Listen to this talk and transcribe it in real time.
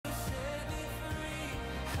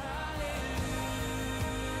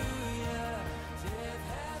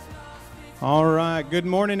All right. Good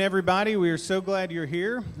morning, everybody. We are so glad you're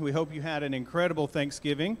here. We hope you had an incredible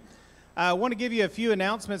Thanksgiving. I want to give you a few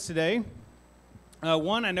announcements today.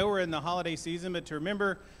 One, I know we're in the holiday season, but to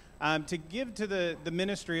remember to give to the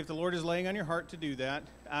ministry if the Lord is laying on your heart to do that.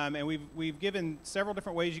 And we've given several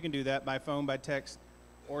different ways you can do that, by phone, by text,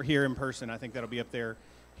 or here in person. I think that'll be up there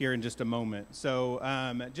here in just a moment. So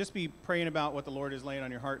just be praying about what the Lord is laying on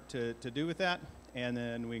your heart to do with that, and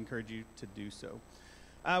then we encourage you to do so.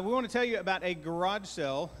 We want to tell you about a garage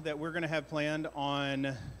sale that we're going to have planned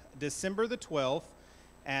on December the 12th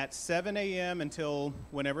at 7 a.m. until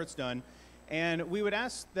whenever it's done. And we would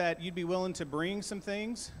ask that you'd be willing to bring some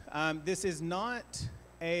things. This is not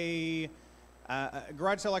a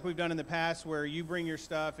garage sale like we've done in the past where you bring your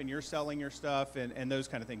stuff and you're selling your stuff and those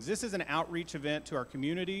kind of things. This is an outreach event to our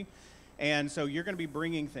community. And so you're going to be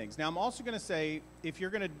bringing things. Now, I'm also going to say, if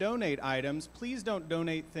you're going to donate items, please don't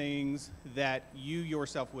donate things that you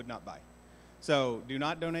yourself would not buy. So do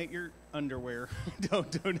not donate your underwear.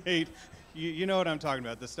 Don't donate, you know what I'm talking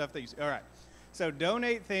about, the stuff that you, all right. So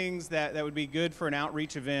donate things that would be good for an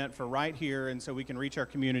outreach event for right here, and so we can reach our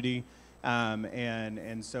community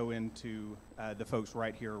and so into the folks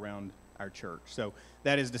right here around our church. So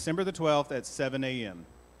that is December the 12th at 7 a.m.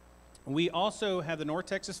 We also have the North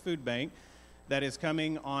Texas Food Bank that is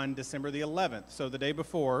coming on December the 11th, so the day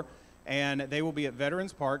before, and they will be at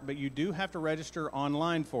Veterans Park, but you do have to register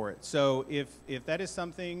online for it. So if that is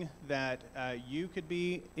something that you could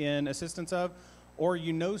be in assistance of, or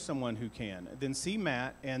you know someone who can, then see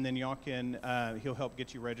Matt, and then y'all can, he'll help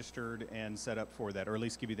get you registered and set up for that, or at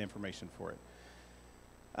least give you the information for it.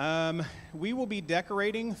 We will be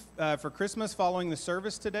decorating for Christmas following the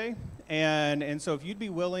service today, and so if you'd be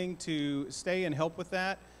willing to stay and help with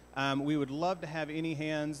that, we would love to have any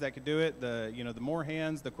hands that could do it. The more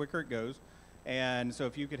hands, the quicker it goes, and so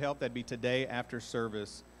if you could help, that'd be today after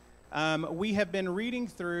service. We have been reading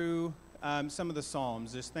through some of the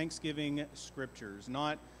Psalms, just Thanksgiving scriptures,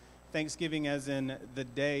 not Thanksgiving as in the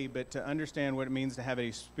day, but to understand what it means to have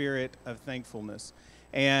a spirit of thankfulness.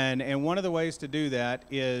 And one of the ways to do that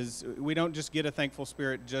is we don't just get a thankful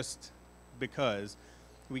spirit just because.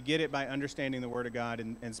 We get it by understanding the Word of God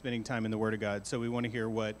and spending time in the Word of God. So we want to hear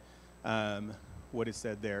what is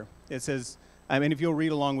said there. It says, if you'll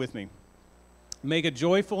read along with me. Make a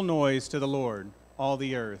joyful noise to the Lord, all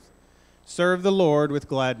the earth. Serve the Lord with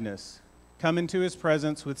gladness. Come into His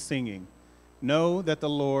presence with singing. Know that the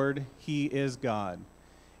Lord, He is God.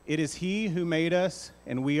 It is He who made us,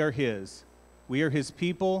 and we are His. We are His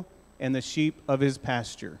people and the sheep of His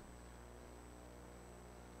pasture.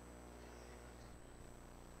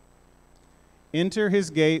 Enter His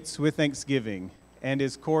gates with thanksgiving and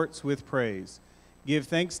His courts with praise. Give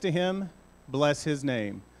thanks to Him, bless His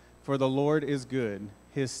name, for the Lord is good.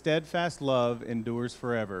 His steadfast love endures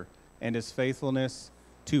forever, and His faithfulness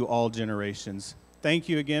to all generations. Thank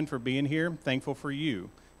you again for being here. Thankful for you,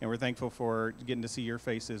 and we're thankful for getting to see your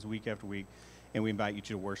faces week after week. And we invite you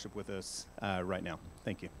to worship with us right now.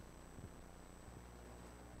 Thank you.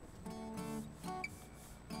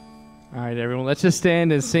 All right, everyone. Let's just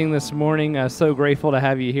stand and sing this morning. So grateful to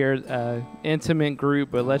have you here. Intimate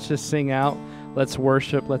group, but let's just sing out. Let's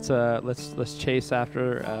worship. Let's chase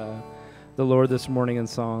after the Lord this morning in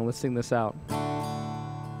song. Let's sing this out.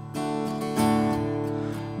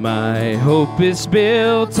 My hope is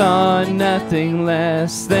built on nothing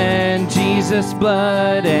less than Jesus'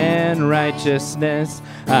 blood and righteousness.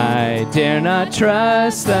 I dare not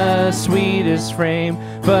trust the sweetest frame,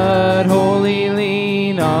 but wholly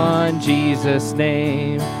lean on Jesus'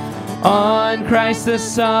 name. On Christ the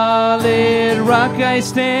solid rock I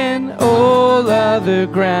stand, all other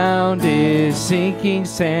ground is sinking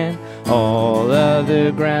sand. All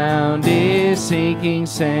other ground is sinking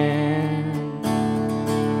sand.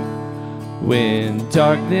 When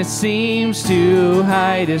darkness seems to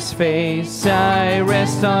hide His face, I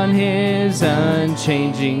rest on His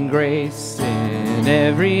unchanging grace. In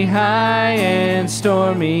every high and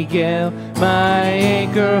stormy gale, my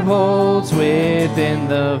anchor holds within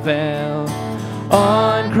the veil.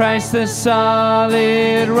 On Christ the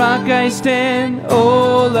solid rock I stand,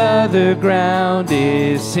 all other ground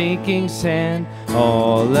is sinking sand.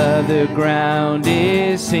 All other ground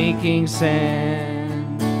is sinking sand.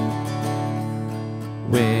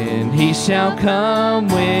 When He shall come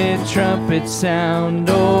with trumpet sound,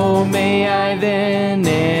 oh, may I then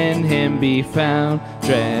in Him be found,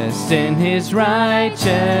 dressed in His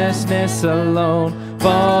righteousness alone,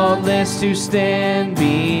 faultless to stand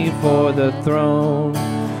before the throne.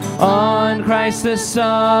 On Christ the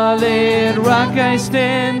solid rock I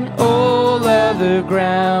stand, all other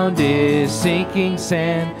ground is sinking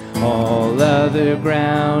sand. all other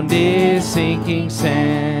ground is sinking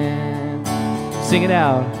sand. Sing it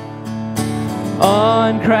out.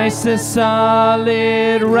 On Christ the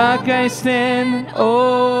solid rock I stand,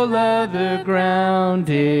 all other ground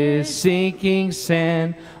is sinking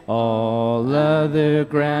sand. All other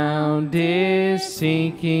ground is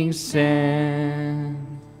sinking sand.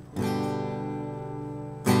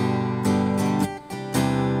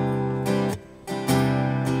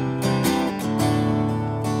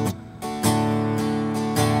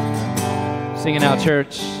 Sing it out,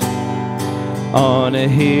 church. On a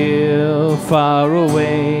hill far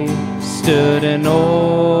away stood an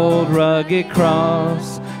old rugged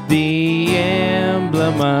cross, the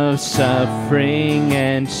emblem of suffering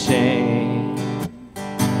and shame.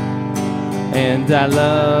 And I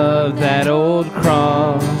love that old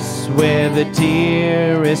cross where the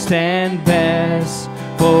dearest and best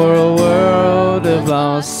for a world of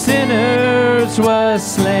lost sinners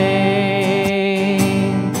was slain.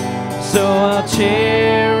 So I'll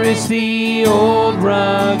cherish the old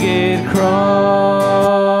rugged cross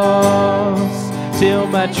till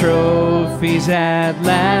my trophies at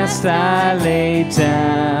last I lay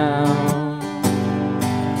down.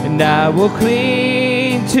 And I will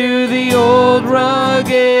cling to the old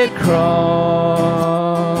rugged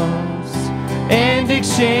cross and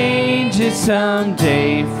exchange it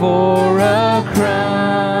someday for a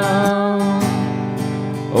crown.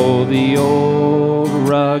 Oh, the old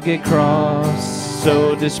rugged cross,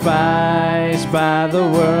 so despised by the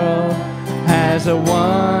world, has a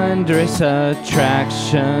wondrous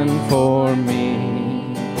attraction for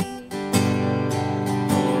me.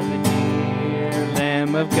 For the dear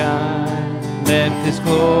Lamb of God left His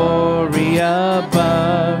glory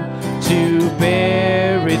above to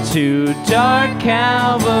bear it to dark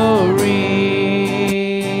Calvary.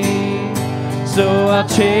 So I'll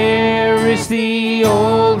cherish the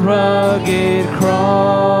old rugged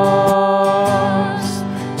cross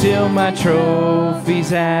till my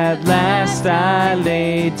trophies at last I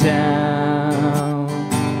lay down.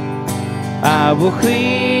 I will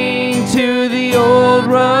cling to the old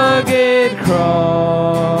rugged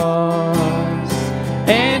cross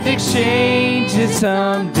and exchange it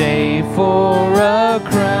someday for a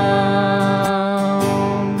crown.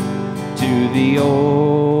 To the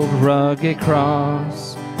old rugged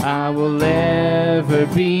cross I will ever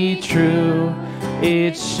be true,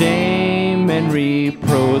 its shame and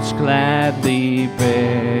reproach gladly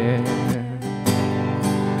bear.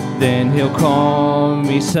 Then He'll call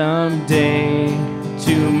me someday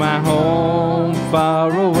to my home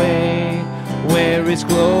far away, where His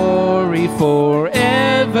glory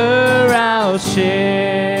forever I'll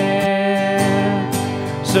share.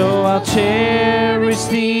 So I'll cherish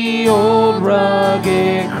the old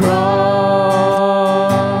rugged cross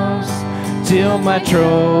till my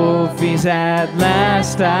trophies at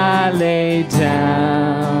last I lay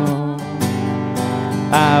down.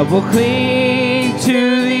 I will cling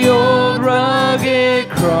to the old rugged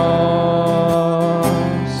cross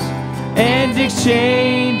and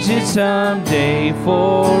exchange it someday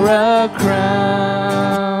for a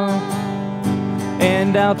crown.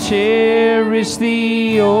 And I'll cherish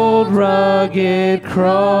the old rugged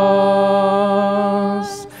cross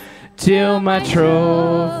till my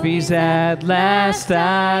trophies at last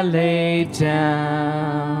I lay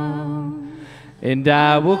down. And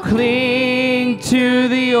I will cling to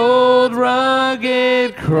the old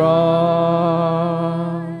rugged cross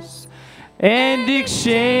and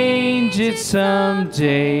exchange it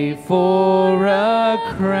someday for a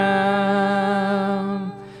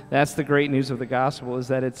crown. That's the great news of the gospel, is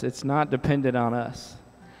that it's not dependent on us.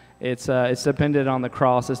 It's dependent on the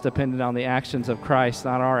cross. It's dependent on the actions of Christ,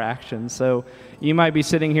 not our actions. So you might be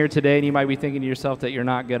sitting here today and you might be thinking to yourself that you're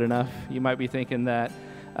not good enough. You might be thinking that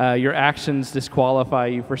your actions disqualify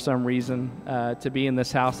you for some reason to be in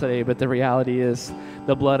this house today. But the reality is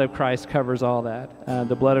the blood of Christ covers all that.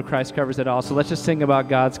 The blood of Christ covers it all. So let's just sing about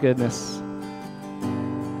God's goodness.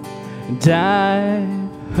 And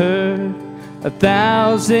I've heard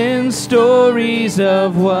 1,000 stories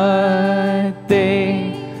of what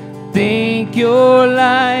they think you're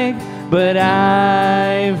like, but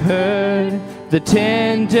I've heard the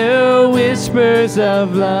tender whispers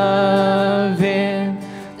of love in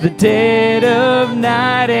the dead of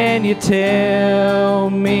night, and you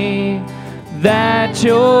tell me that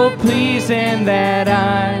you're pleased and that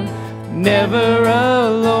I'm never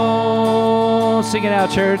alone. Sing it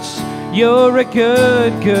out, church. You're a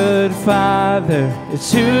good, good Father.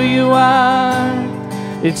 It's who you are.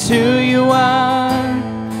 It's who you are.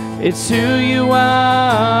 It's who you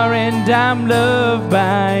are, and I'm loved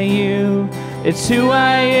by you. It's who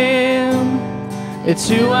I am. It's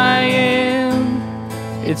who I am.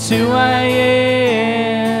 It's who I am.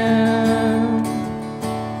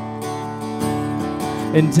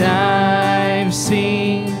 And I've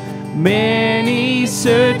seen many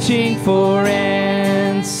searching for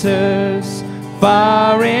answers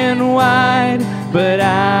far and wide, but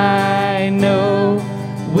I know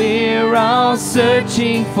we're all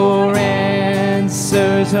searching for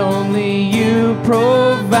answers only you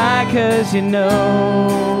provide, 'cause you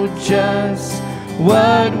know just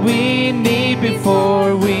what we need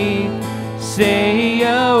before we say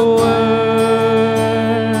a word.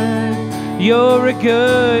 You're a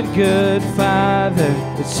good, good Father.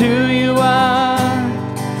 It's who you are.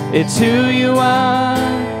 It's who you are.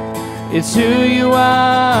 It's who you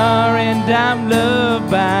are, and I'm loved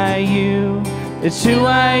by you. It's who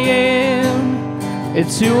I am.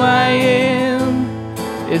 It's who I am.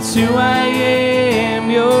 It's who I am.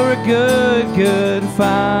 You're a good, good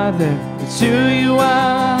Father. It's who you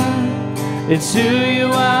are. It's who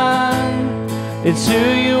you are. It's who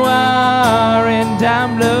you are, and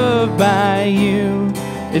I'm loved by you.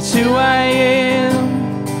 It's who I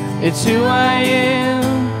am. It's who I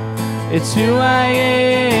am. It's who I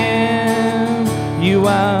am. You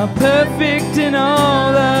are perfect in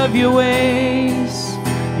all of your ways.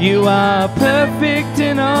 You are perfect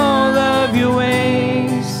in all of your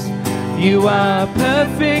ways. You are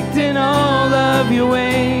perfect in all of your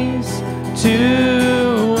ways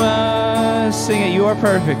to us. Sing it. You are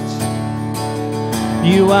perfect.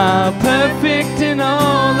 You are perfect in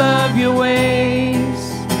all of your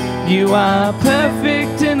ways. You are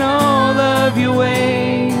perfect in all of your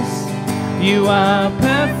ways. You are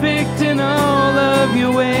perfect in all of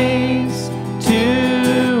your ways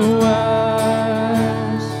to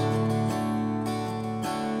us.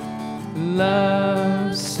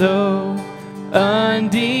 Love so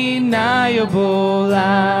undeniable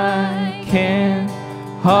I can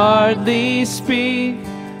hardly speak.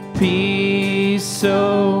 Peace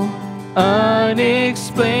so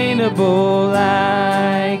unexplainable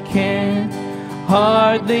I can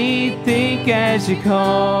hardly think as you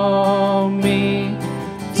call me.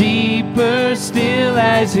 Deeper still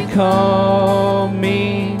as you call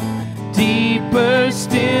me. Deeper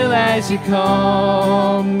still as you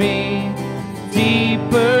call me.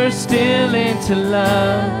 Deeper still into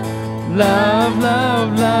love. Love,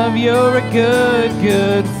 love, love. You're a good,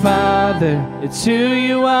 good Father. It's who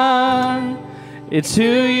you are. It's who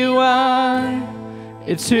you are.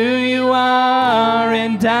 It's who you are,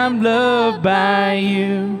 and I'm loved by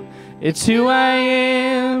you. It's who I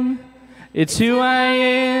am. It's who I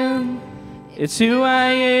am. It's who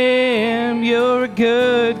I am. You're a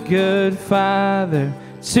good, good Father.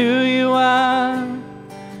 It's who you are.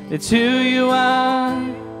 It's who you are.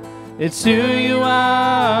 It's who you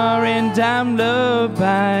are, and I'm loved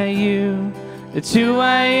by you. It's who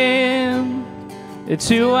I am. It's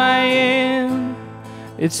who I am.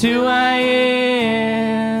 It's who I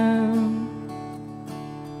am.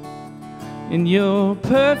 And you're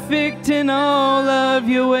perfect in all of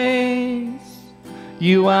your ways.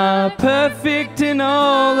 You are perfect in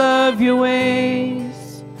all of your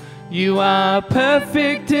ways. You are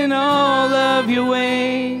perfect in all of your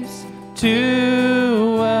ways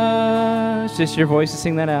to us. Just your voice to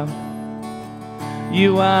sing that out.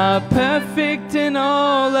 You are perfect in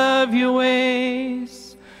all of your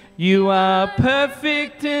ways. You are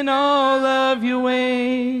perfect in all of your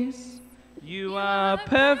ways. You are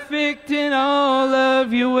perfect in all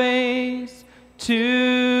of your ways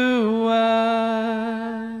to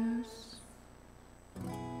us.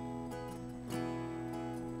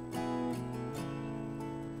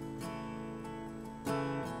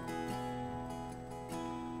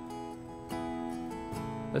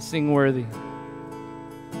 Let's sing Worthy.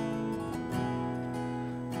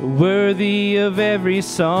 Worthy of every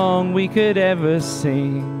song we could ever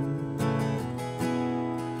sing,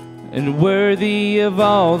 and worthy of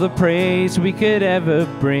all the praise we could ever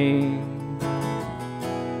bring,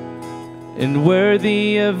 and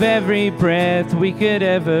worthy of every breath we could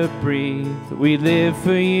ever breathe. We live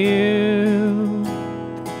for you.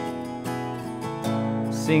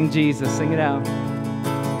 Sing Jesus, sing it out.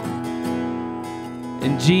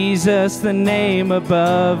 And Jesus, the name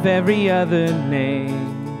above every other name.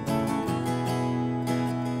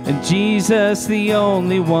 And Jesus, the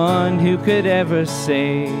only one who could ever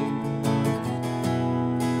save.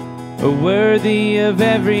 Worthy of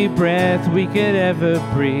every breath we could ever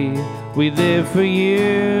breathe. We live for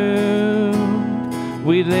you.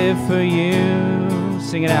 We live for you.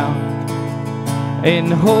 Sing it out.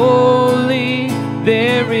 And holy,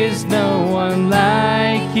 there is no one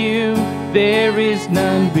like you. there is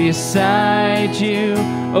none beside you.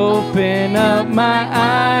 Open up my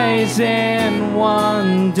eyes and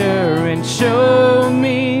wonder and show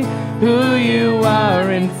me who you are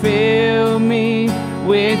and fill me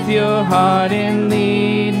with your heart and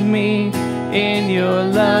lead me in your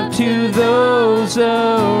love to those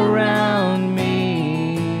around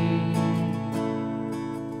me.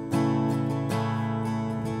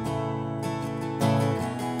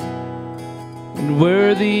 And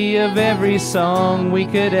worthy of every song we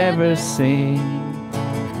could ever sing,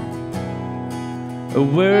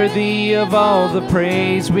 worthy of all the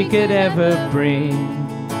praise we could ever bring,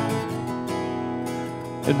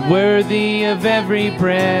 and worthy of every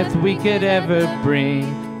breath we could ever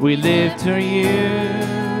bring, we live for you.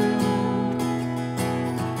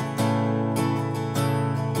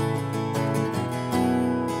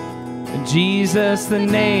 Jesus, the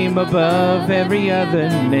name above every other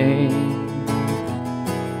name.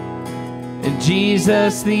 And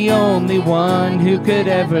Jesus, the only one who could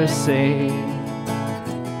ever save.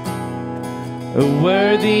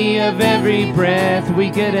 Worthy of every breath we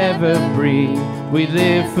could ever breathe, we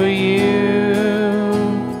live for you.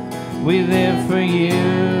 We live for you.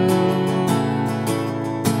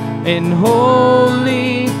 And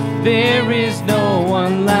holy, there is no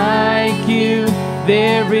one like you.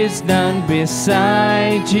 There is none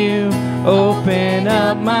beside you. Open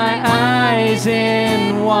up my eyes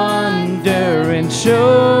in wonder and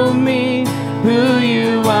show me who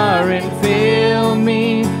you are and fill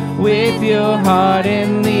me with your heart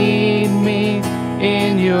and lead me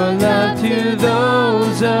in your love to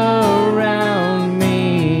those around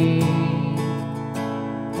me.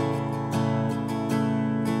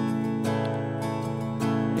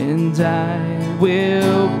 And I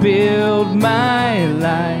will build my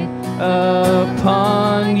life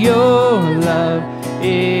upon your love.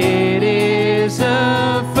 It is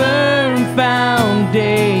a firm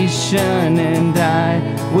foundation, and I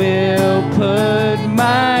will put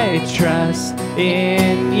my trust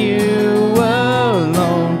in you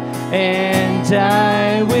alone, and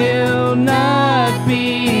I will not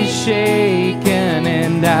be shaken,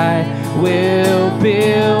 and I will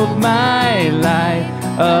build my life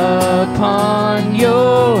upon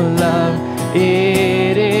your love.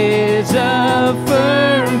 It is a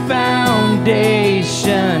firm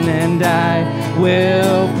foundation, and I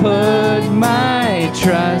will put my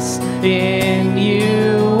trust in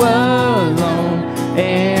you alone,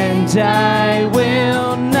 and I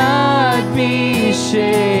will not be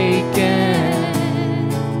shaken.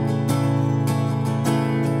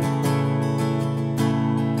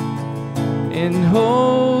 And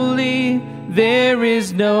holy, there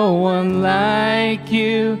is no one like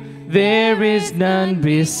you. There is none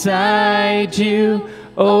beside you.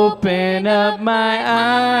 Open up my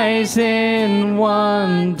eyes in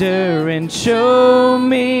wonder and show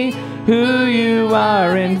me who you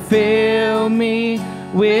are and fill me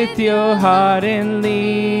with your heart and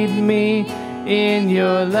lead me in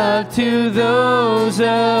your love to those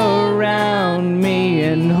around me.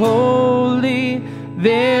 And holy,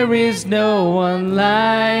 there is no one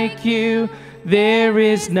like you. There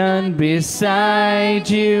is none beside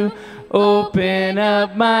you. Open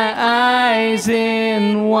up my eyes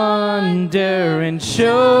in wonder and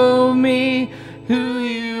show me who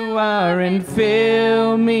you are and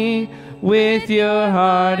fill me with your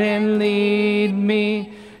heart and lead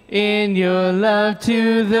me in your love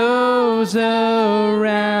to those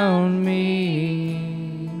around me.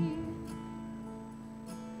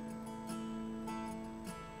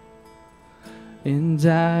 And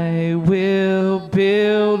I will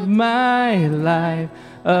build my life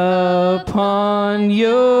upon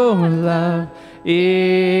your love.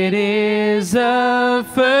 It is a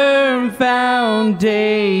firm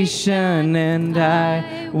foundation, and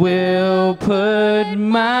I will put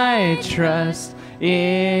my trust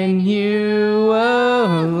in you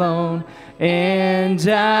alone, and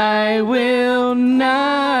I will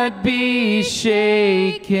not be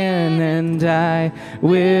shaken, and I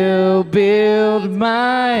will build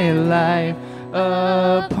my life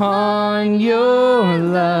upon your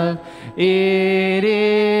love. It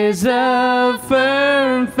is a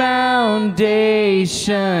firm foundation,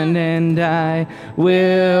 and I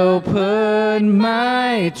will put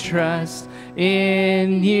my trust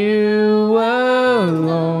in you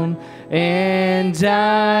alone, and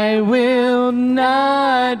I will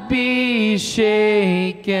not be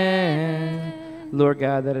shaken. Lord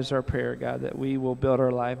God, that is our prayer, God, that we will build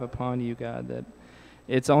our life upon you, God, that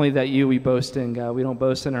it's only that you we boast in, God. We don't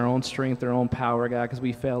boast in our own strength, our own power, God, because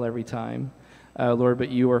we fail every time. Lord, but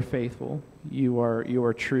you are faithful. You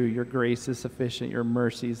are true. Your grace is sufficient. Your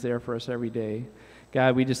mercy is there for us every day.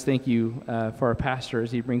 God, we just thank you for our pastor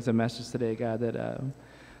as he brings a message today, God, that,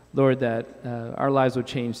 Lord, that our lives would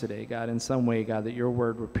change today, God, in some way, God, that your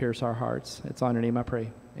word would pierce our hearts. It's on your name I pray.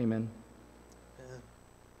 Amen.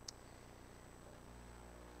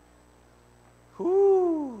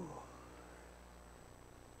 Whoo.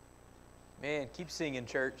 Man, keep singing,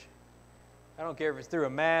 church. I don't care if it's through a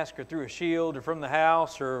mask or through a shield or from the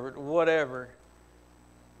house or whatever.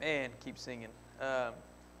 Man, keep singing.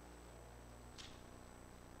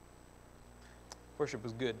 Worship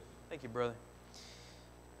was good. Thank you, brother.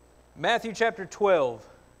 Matthew chapter 12.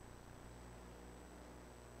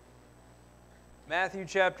 Matthew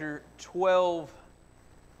chapter 12.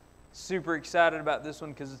 Super excited about this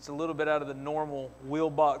one because it's a little bit out of the normal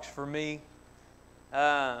wheel box for me.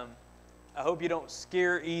 I hope you don't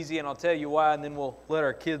scare easy, and I'll tell you why, and then we'll let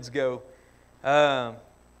our kids go.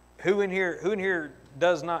 Who in here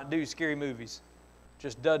does not do scary movies?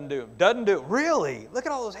 Just doesn't do them. Doesn't do it. Really? Look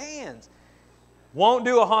at all those hands. Won't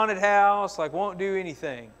do a haunted house, like won't do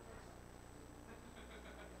anything.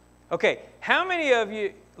 Okay, how many of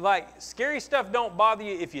you, like, scary stuff don't bother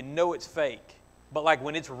you if you know it's fake? But like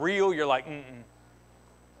when it's real, you're like, mm-mm.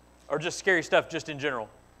 Or just scary stuff just in general.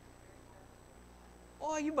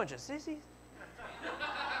 Oh, you bunch of sissies.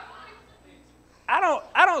 I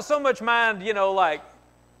don't so much mind,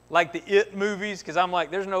 like the It movies, because I'm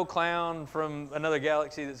like, there's no clown from another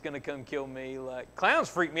galaxy that's going to come kill me. Like, clowns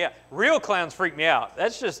freak me out. Real clowns freak me out.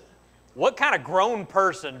 That's just, what kind of grown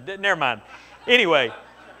person? Never mind. Anyway,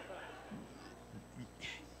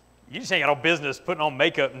 you just ain't got no business putting on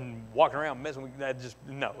makeup and walking around messing with that. Just,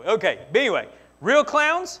 no. Okay, but anyway, real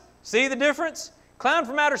clowns, see the difference? Clown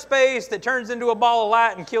from outer space that turns into a ball of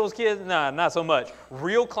light and kills kids? Nah, not so much.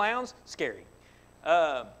 Real clowns, scary.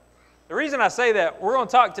 The reason I say that, we're going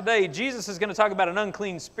to talk today, Jesus is going to talk about an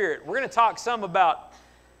unclean spirit. We're going to talk some about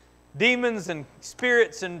demons and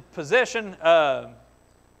spirits and possession.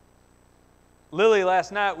 Lily,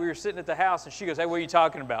 last night, we were sitting at the house and she goes, hey, what are you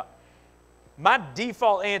talking about? My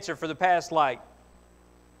default answer for the past,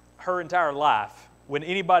 her entire life, when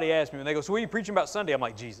anybody asks me, when they go, so what are you preaching about Sunday? I'm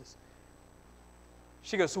like, Jesus.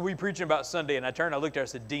 She goes, so what are you preaching about Sunday? And I turned, I looked at her, I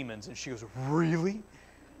said, demons. And she goes, really?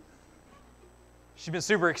 She's been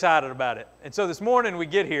super excited about it. And so this morning we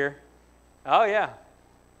get here. Oh, yeah.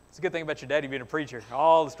 It's a good thing about your daddy being a preacher.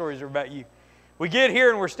 All the stories are about you. We get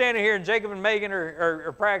here and we're standing here and Jacob and Megan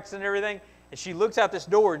are practicing and everything. And she looks out this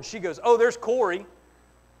door and she goes, oh, there's Corey.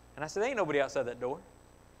 And I said, ain't nobody outside that door.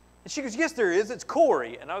 And she goes, yes, there is. It's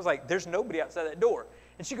Corey. And I was like, there's nobody outside that door.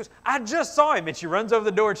 And she goes, I just saw him. And she runs over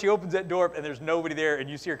the door and she opens that door up and there's nobody there. And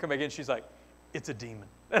you see her come back in. She's like, it's a demon.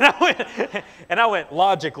 And I went,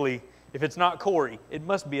 logically, if it's not Corey, it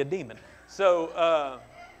must be a demon. So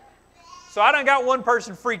I done got one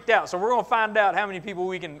person freaked out. So we're going to find out how many people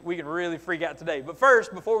we can really freak out today. But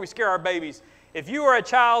first, before we scare our babies, if you are a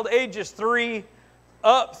child ages 3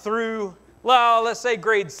 up through, well, let's say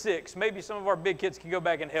grade 6. Maybe some of our big kids can go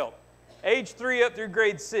back and help. Age 3 up through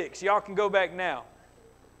grade 6. Y'all can go back now.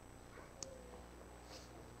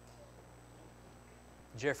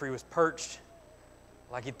 Jeffrey was perched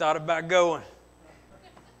like he thought about going.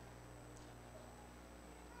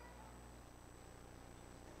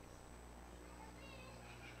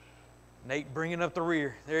 Nate bringing up the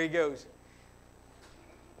rear. There he goes.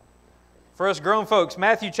 For us grown folks,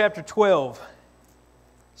 Matthew chapter 12,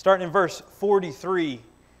 starting in verse 43.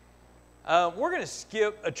 We're going to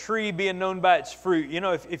skip a tree being known by its fruit. You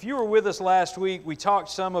know, if you were with us last week, we talked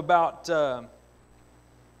some about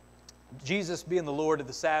Jesus being the Lord of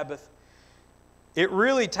the Sabbath. It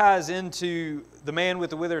really ties into the man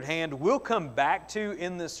with the withered hand. We'll come back to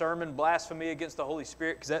in this sermon blasphemy against the Holy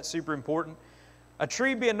Spirit because that's super important. A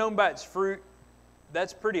tree being known by its fruit,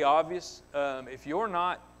 that's pretty obvious. If you're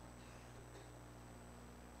not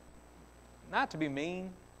to be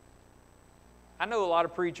mean, I know a lot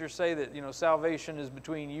of preachers say that, salvation is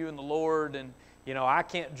between you and the Lord and, I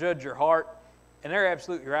can't judge your heart. And they're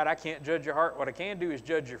absolutely right. I can't judge your heart. What I can do is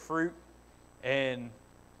judge your fruit. And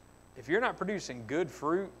if you're not producing good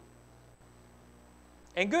fruit,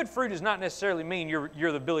 and good fruit does not necessarily mean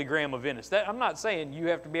you're the Billy Graham of Ennis. I'm not saying you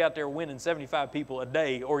have to be out there winning 75 people a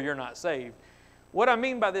day or you're not saved. What I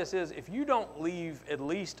mean by this is if you don't leave at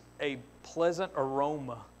least a pleasant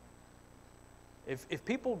aroma, if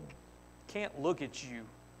people can't look at you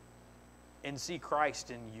and see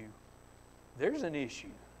Christ in you, there's an issue.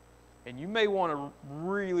 And you may want to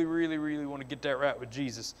really, really, really want to get that right with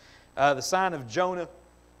Jesus. The sign of Jonah.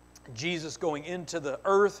 Jesus going into the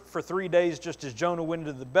earth for 3 days just as Jonah went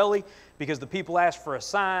into the belly because the people asked for a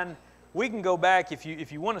sign. We can go back. If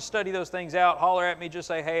you want to study those things out, holler at me. Just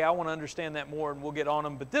say, hey, I want to understand that more and we'll get on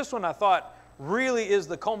them. But this one I thought really is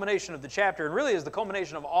the culmination of the chapter and really is the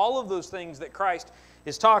culmination of all of those things that Christ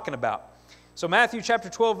is talking about. So Matthew chapter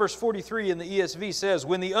 12, verse 43 in the ESV says,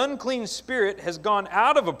 "When the unclean spirit has gone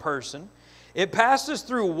out of a person, it passes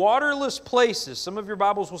through waterless places." Some of your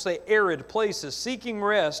Bibles will say arid places, seeking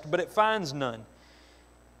rest, but it finds none.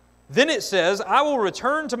 Then it says, "I will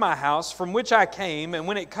return to my house from which I came, and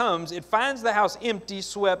when it comes, it finds the house empty,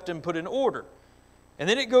 swept, and put in order. And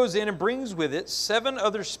then it goes in and brings with it 7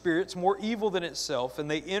 other spirits more evil than itself, and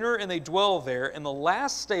they enter and they dwell there, and the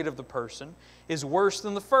last state of the person is worse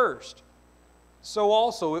than the first. So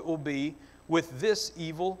also it will be with this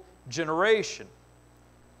evil generation."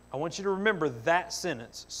 I want you to remember that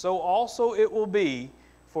sentence. So also it will be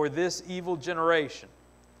for this evil generation.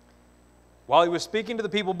 While he was speaking to the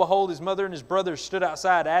people, behold, his mother and his brothers stood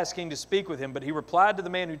outside asking to speak with him. But he replied to the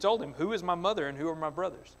man who told him, "Who is my mother and who are my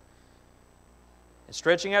brothers?" And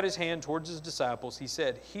stretching out his hand towards his disciples, he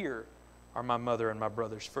said, "Here are my mother and my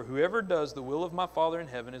brothers. For whoever does the will of my Father in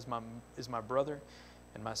heaven is my brother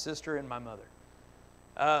and my sister and my mother."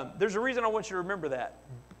 There's a reason I want you to remember that.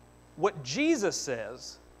 What Jesus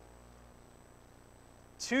says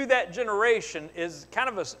to that generation is kind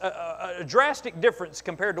of a drastic difference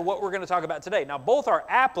compared to what we're going to talk about today. Now, both are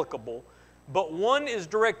applicable, but one is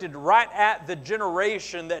directed right at the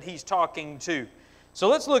generation that he's talking to. So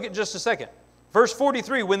let's look at just a second. Verse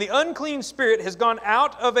 43, "When the unclean spirit has gone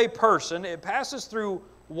out of a person, it passes through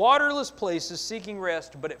waterless places seeking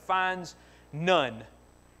rest, but it finds none."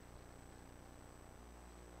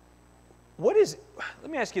 Let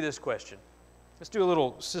me ask you this question. Let's do a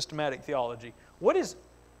little systematic theology. What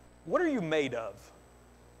are you made of?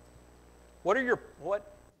 What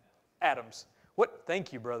atoms?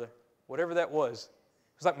 Thank you, brother. Whatever that was.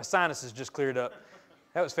 It's like my sinuses just cleared up.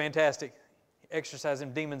 That was fantastic. Exercise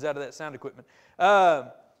them demons out of that sound equipment. There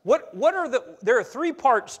are 3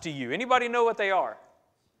 parts to you. Anybody know what they are?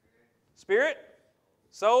 Spirit,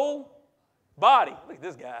 soul, body. Look at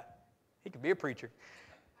this guy. He could be a preacher.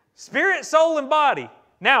 Spirit, soul, and body.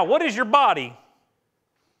 Now, what is your body?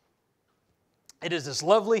 It is this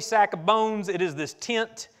lovely sack of bones. It is this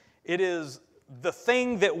tent. It is the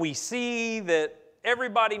thing that we see that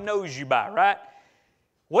everybody knows you by, right?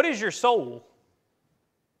 What is your soul?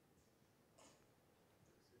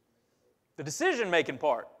 The decision-making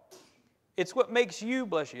part. It's what makes you,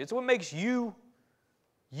 bless you, it's what makes you,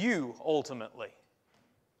 you ultimately.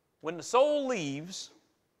 When the soul leaves,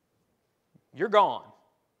 you're gone.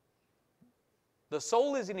 The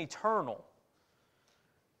soul is an eternal.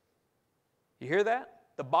 You hear that?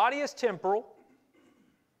 The body is temporal.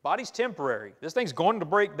 Body's temporary. This thing's going to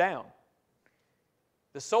break down.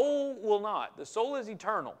 The soul will not. The soul is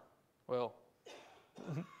eternal. Well,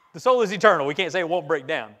 the soul is eternal. We can't say it won't break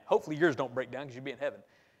down. Hopefully yours don't break down because you'll be in heaven.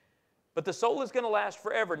 But the soul is going to last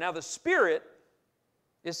forever. Now the spirit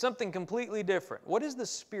is something completely different. What is the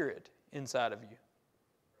spirit inside of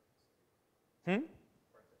you?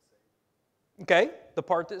 Okay, the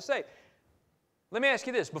part that's saved. Let me ask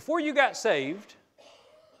you this. Before you got saved,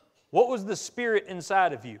 what was the spirit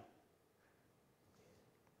inside of you?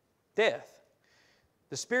 Death.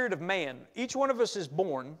 The spirit of man. Each one of us is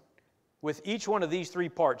born with each one of these 3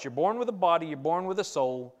 parts. You're born with a body, you're born with a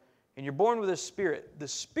soul, and you're born with a spirit. The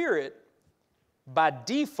spirit, by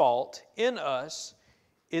default in us,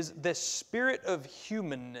 is the spirit of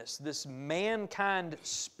humanness, this mankind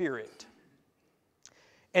spirit.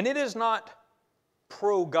 And it is not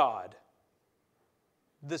pro-God.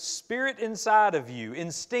 The spirit inside of you,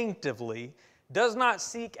 instinctively, does not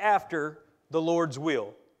seek after the Lord's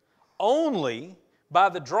will. Only by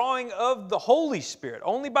the drawing of the Holy Spirit,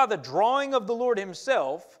 only by the drawing of the Lord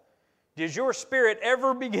Himself, does your spirit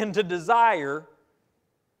ever begin to desire.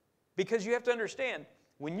 Because you have to understand,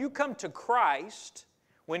 when you come to Christ,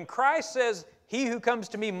 when Christ says, "He who comes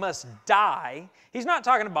to me must die," He's not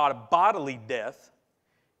talking about a bodily death.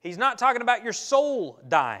 He's not talking about your soul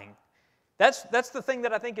dying. That's the thing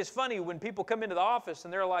that I think is funny when people come into the office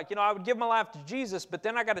and they're like, I would give my life to Jesus, but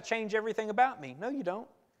then I got to change everything about me. No, you don't.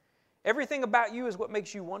 Everything about you is what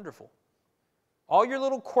makes you wonderful. All your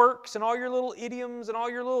little quirks and all your little idioms and all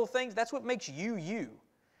your little things, that's what makes you, you.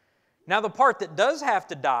 Now, the part that does have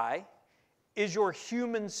to die is your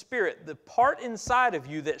human spirit, the part inside of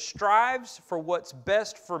you that strives for what's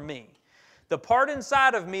best for me. The part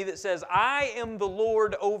inside of me that says, I am the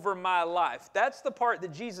Lord over my life. That's the part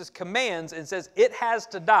that Jesus commands and says it has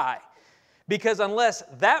to die. Because unless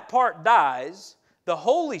that part dies, the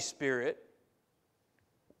Holy Spirit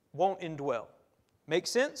won't indwell. Make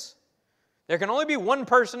sense? There can only be one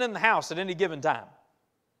person in the house at any given time.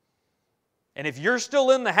 And if you're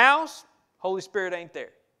still in the house, Holy Spirit ain't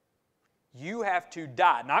there. You have to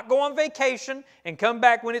die. Not go on vacation and come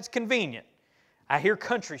back when it's convenient. I hear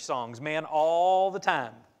country songs, man, all the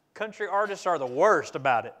time. Country artists are the worst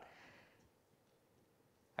about it.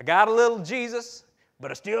 I got a little Jesus, but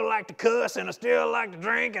I still like to cuss, and I still like to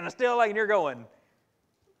drink, and I still like, and you're going,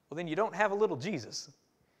 well, then you don't have a little Jesus.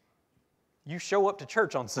 You show up to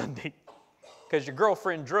church on Sunday because your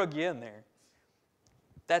girlfriend drug you in there.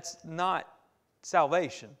 That's not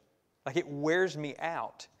salvation. Like, it wears me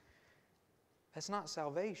out. That's not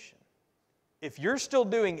salvation. If you're still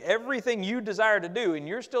doing everything you desire to do, and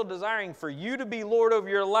you're still desiring for you to be Lord over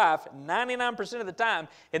your life 99% of the time,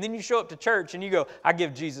 and then you show up to church and you go, I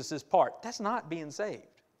give Jesus this part, that's not being saved.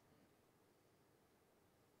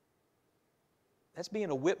 That's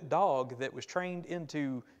being a whipped dog that was trained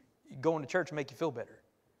into going to church to make you feel better.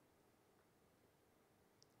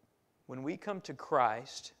 When we come to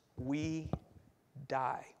Christ, we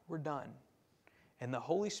die. We're done. And the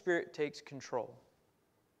Holy Spirit takes control.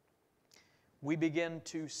 We begin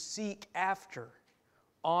to seek after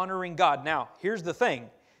honoring God. Now, here's the thing.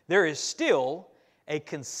 There is still a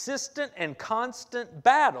consistent and constant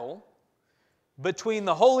battle between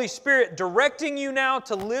the Holy Spirit directing you now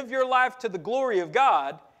to live your life to the glory of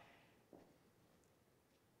God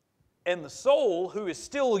and the soul, who is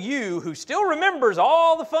still you, who still remembers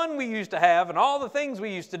all the fun we used to have and all the things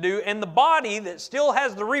we used to do, and the body that still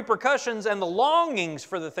has the repercussions and the longings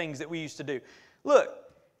for the things that we used to do. Look,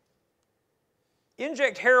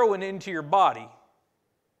 inject heroin into your body.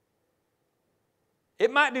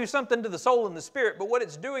 It might do something to the soul and the spirit, but what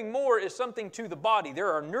it's doing more is something to the body.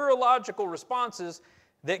 There are neurological responses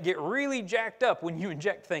that get really jacked up when you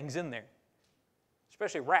inject things in there,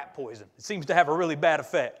 especially rat poison. It seems to have a really bad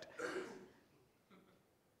effect.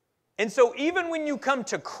 And so even when you come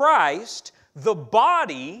to Christ, the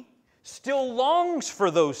body still longs for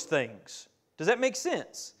those things. Does that make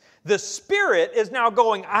sense? The spirit is now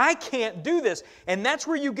going, I can't do this. And that's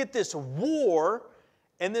where you get this war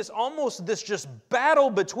and this just battle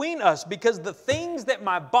between us, because the things that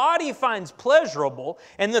my body finds pleasurable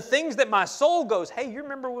and the things that my soul goes, hey, you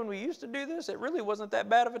remember when we used to do this? It really wasn't that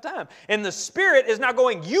bad of a time. And the spirit is now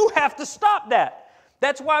going, you have to stop that.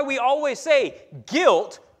 That's why we always say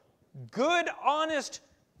guilt, good, honest,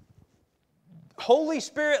 Holy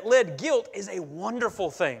Spirit-led guilt is a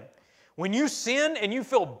wonderful thing. When you sin and you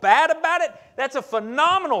feel bad about it, that's a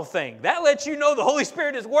phenomenal thing. That lets you know the Holy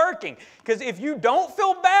Spirit is working. Because if you don't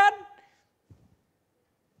feel bad,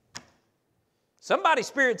 somebody's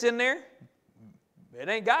spirit's in there. It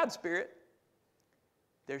ain't God's spirit.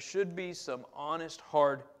 There should be some honest,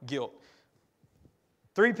 hard guilt.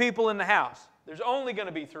 3 people in the house. There's only going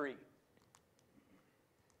to be 3.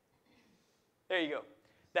 There you go.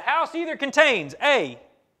 The house either contains,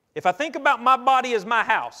 if I think about my body as my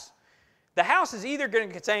house, the house is either going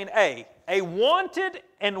to contain a wanted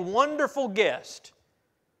and wonderful guest.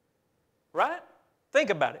 Right?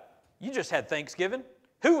 Think about it. You just had Thanksgiving.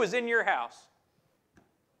 Who was in your house?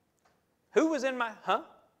 Who was in my,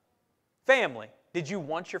 family. Did you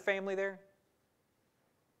want your family there?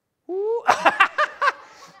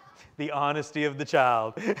 The honesty of the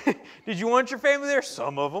child. Did you want your family there?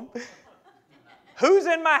 Some of them. Who's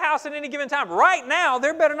in my house at any given time? Right now,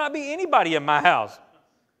 there better not be anybody in my house.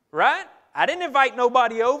 Right? I didn't invite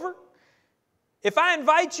nobody over. If I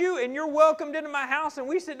invite you and you're welcomed into my house and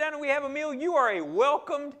we sit down and we have a meal, you are a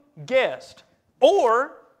welcomed guest.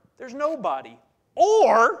 Or there's nobody.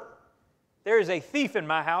 Or there is a thief in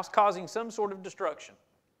my house causing some sort of destruction.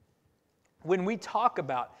 When we talk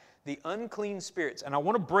about the unclean spirits, and I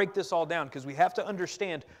want to break this all down because we have to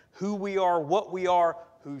understand who we are, what we are,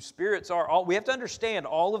 who spirits are. We have to understand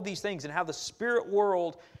all of these things and how the spirit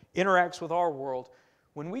world interacts with our world.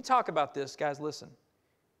 When we talk about this, guys, listen.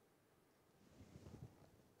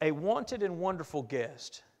 A wanted and wonderful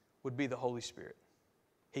guest would be the Holy Spirit.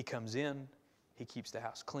 He comes in, He keeps the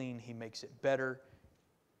house clean, He makes it better.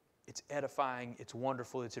 It's edifying, it's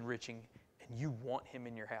wonderful, it's enriching, and you want Him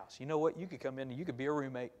in your house. You know what? You could come in and you could be a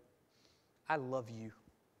roommate. I love you.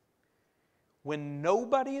 When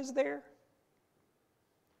nobody is there,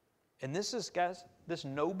 and this is, guys, this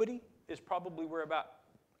nobody is probably where about,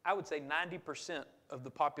 I would say 90% of the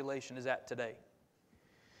population is at today.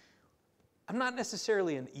 I'm not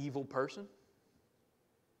necessarily an evil person.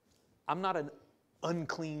 I'm not an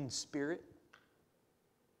unclean spirit.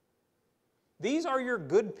 These are your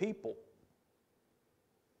good people.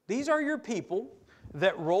 These are your people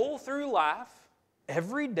that roll through life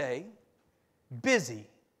every day, busy.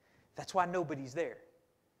 That's why nobody's there.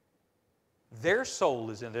 Their soul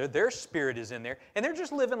is in there, their spirit is in there, and they're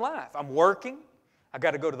just living life. I'm working. I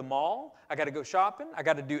got to go to the mall. I got to go shopping. I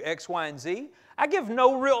got to do X, Y, and Z. I give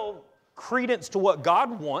no real credence to what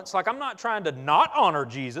God wants. Like, I'm not trying to not honor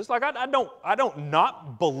Jesus. Like, I don't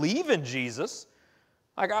not believe in Jesus.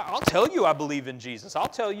 Like, I'll tell you I believe in Jesus. I'll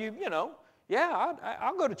tell you, yeah,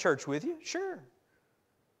 I'll go to church with you. Sure.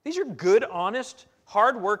 These are good, honest,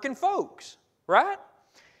 hard-working folks, right?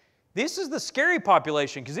 This is the scary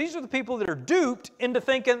population, because these are the people that are duped into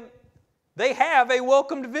thinking they have a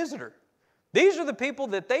welcomed visitor. These are the people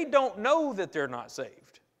that they don't know that they're not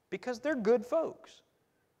saved, because they're good folks.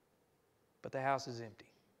 But the house is empty.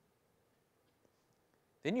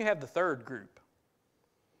 Then you have the third group.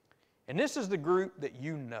 And this is the group that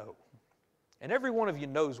you know. And every one of you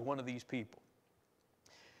knows one of these people.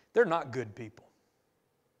 They're not good people.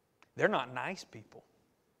 They're not nice people.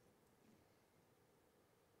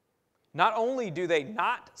 Not only do they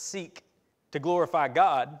not seek to glorify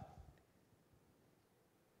God,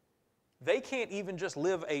 they can't even just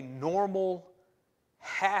live a normal,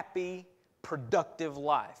 happy, productive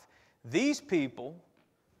life. These people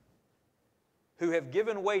who have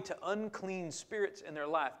given way to unclean spirits in their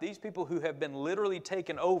life, these people who have been literally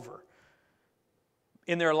taken over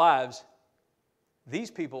in their lives, these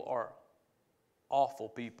people are awful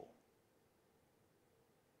people.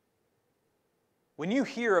 When you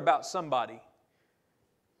hear about somebody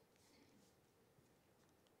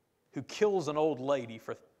who kills an old lady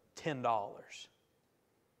for $10,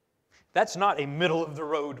 that's not a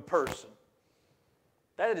middle-of-the-road person.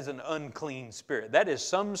 That is an unclean spirit. That is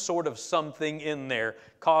some sort of something in there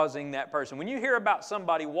causing that person. When you hear about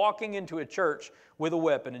somebody walking into a church with a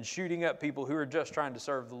weapon and shooting up people who are just trying to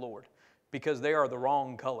serve the Lord because they are the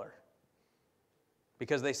wrong color,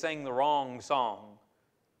 because they sang the wrong song,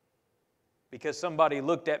 because somebody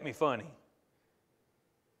looked at me funny,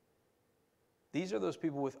 these are those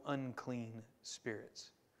people with unclean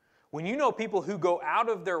spirits. When you know people who go out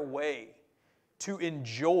of their way to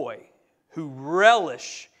enjoy, who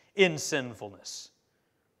relish in sinfulness.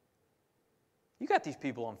 You got these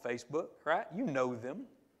people on Facebook, right? You know them.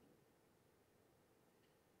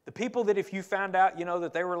 The people that if you found out,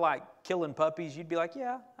 that they were like killing puppies, you'd be like,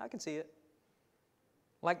 yeah, I can see it.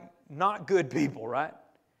 Like, not good people, right?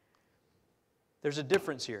 There's a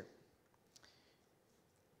difference here.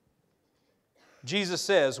 Jesus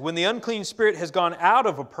says, when the unclean spirit has gone out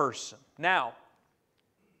of a person. Now,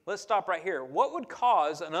 let's stop right here. What would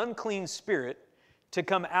cause an unclean spirit to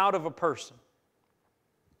come out of a person?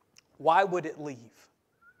 Why would it leave?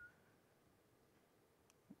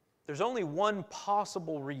 There's only one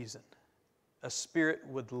possible reason a spirit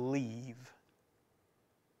would leave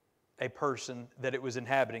a person that it was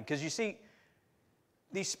inhabiting. Because you see,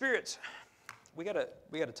 these spirits, we got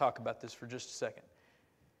to talk about this for just a second.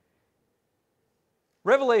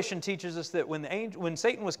 Revelation teaches us that when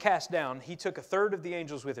Satan was cast down, he took a third of the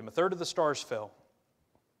angels with him. A third of the stars fell.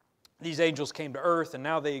 These angels came to earth, and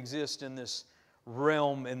now they exist in this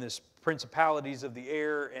realm, in this principalities of the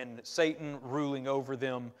air, and Satan ruling over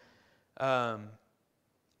them.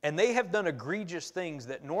 And they have done egregious things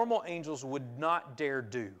that normal angels would not dare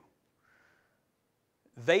do.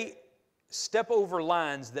 They step over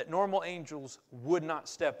lines that normal angels would not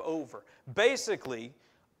step over. Basically,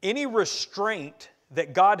 any restraint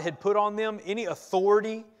that God had put on them, any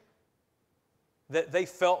authority that they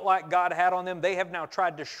felt like God had on them, they have now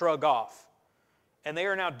tried to shrug off. And they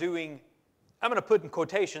are now doing, I'm going to put in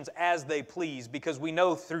quotations, as they please, because we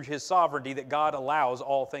know through His sovereignty that God allows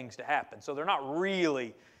all things to happen. So they're not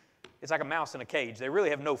really, it's like a mouse in a cage. They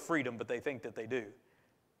really have no freedom, but they think that they do.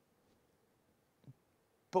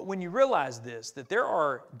 But when you realize this, that there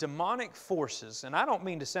are demonic forces, and I don't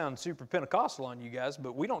mean to sound super Pentecostal on you guys,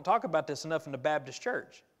 but we don't talk about this enough in the Baptist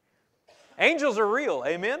church. Angels are real,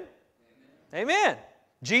 amen? Amen. Amen.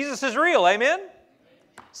 Jesus is real, amen? Amen.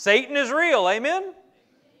 Satan is real, amen? Amen?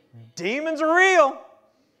 Demons are real.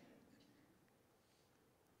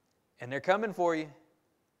 And they're coming for you.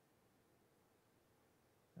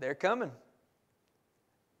 They're coming.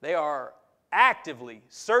 They are actively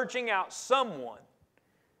searching out someone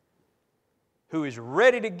who is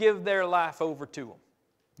ready to give their life over to them.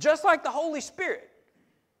 Just like the Holy Spirit.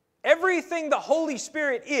 Everything the Holy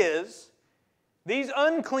Spirit is, these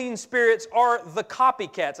unclean spirits are the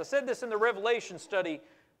copycats. I said this in the Revelation study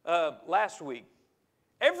last week.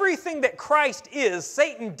 Everything that Christ is,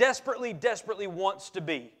 Satan desperately, desperately wants to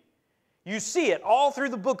be. You see it all through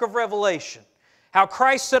the book of Revelation. How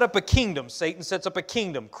Christ set up a kingdom. Satan sets up a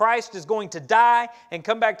kingdom. Christ is going to die and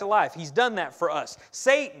come back to life. He's done that for us.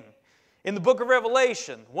 Satan, in the book of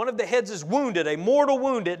Revelation, one of the heads is wounded, a mortal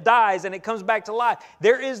wound. It dies and it comes back to life.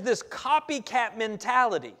 There is this copycat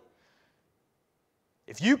mentality.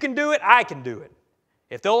 If you can do it, I can do it.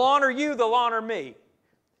 If they'll honor you, they'll honor me.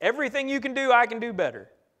 Everything you can do, I can do better.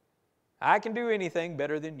 I can do anything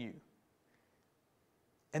better than you.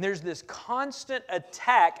 And there's this constant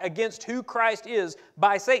attack against who Christ is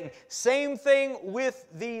by Satan. Same thing with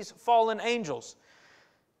these fallen angels.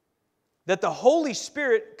 That the Holy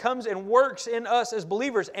Spirit comes and works in us as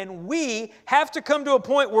believers, and we have to come to a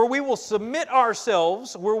point where we will submit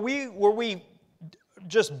ourselves, where we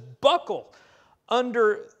just buckle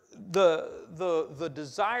under the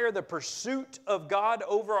desire, the pursuit of God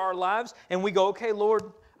over our lives, and we go, okay, Lord,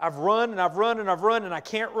 I've run and I've run and I've run and I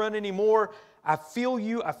can't run anymore. I feel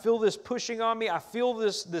you. I feel this pushing on me. I feel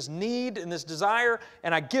this need and this desire,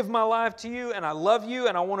 and I give my life to you, and I love you,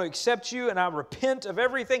 and I want to accept you, and I repent of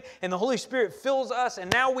everything, and the Holy Spirit fills us,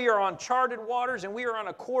 and now we are on charted waters, and we are on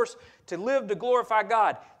a course to live to glorify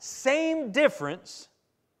God. Same difference,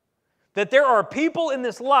 that there are people in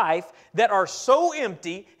this life that are so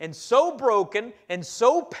empty and so broken and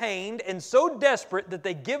so pained and so desperate that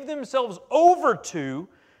they give themselves over to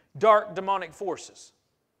dark demonic forces.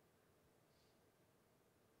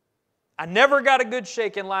 I never got a good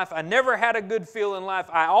shake in life. I never had a good feel in life.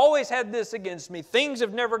 I always had this against me. Things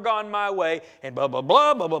have never gone my way, and blah, blah,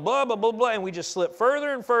 blah, blah, blah, blah, blah, blah, blah, and we just slip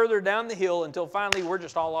further and further down the hill until finally we're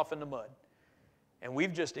just all off in the mud. And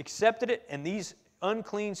we've just accepted it, and these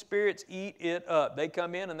unclean spirits eat it up. They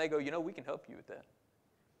come in and they go, you know, we can help you with that.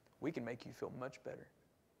 We can make you feel much better.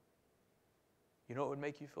 You know what would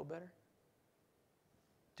make you feel better?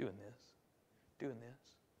 Doing this,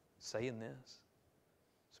 saying this.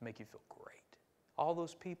 Make you feel great. All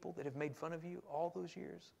those people that have made fun of you all those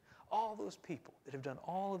years, all those people that have done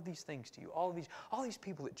all of these things to you, all these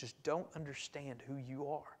people that just don't understand who you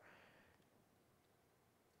are.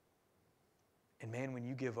 And man, when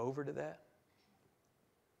you give over to that,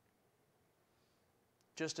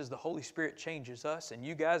 just as the Holy Spirit changes us, and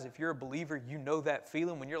you guys, if you're a believer, you know that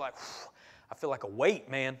feeling when you're like, I feel like a weight,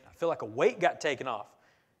 man. I feel like a weight got taken off.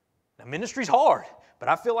 Now, ministry's hard, but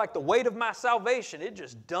I feel like the weight of my salvation, it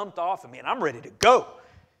just dumped off of me, and I'm ready to go.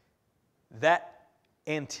 That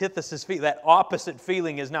antithesis, that opposite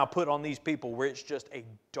feeling is now put on these people where it's just a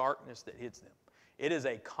darkness that hits them. It is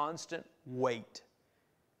a constant weight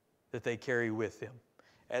that they carry with them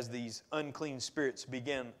as these unclean spirits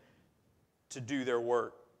begin to do their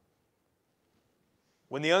work.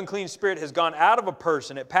 When the unclean spirit has gone out of a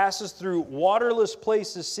person, it passes through waterless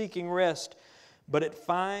places seeking rest, but it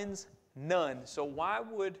finds none. So why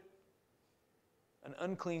would an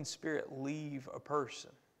unclean spirit leave a person?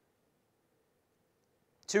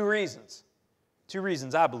 Two reasons. Two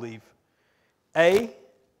reasons, I believe. A,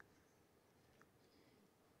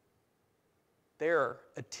 they're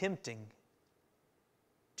attempting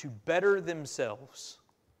to better themselves.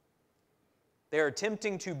 They're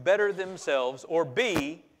attempting to better themselves. Or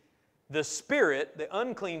B, the spirit, the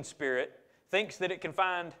unclean spirit, thinks that it can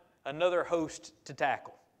find another host to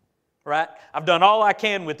tackle. Right? I've done all I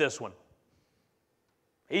can with this one.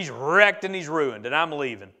 He's wrecked and he's ruined, and I'm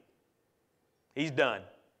leaving. He's done.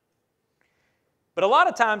 But a lot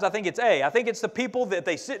of times I think it's A. I think it's the people that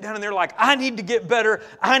they sit down and they're like, I need to get better.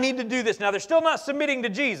 I need to do this. Now, they're still not submitting to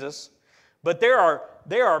Jesus, but they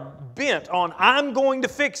are bent on, I'm going to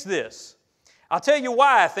fix this. I'll tell you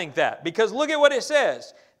why I think that. Because look at what it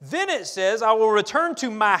says. Then it says, I will return to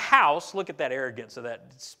my house. Look at that arrogance of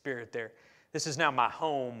that spirit there. This is now my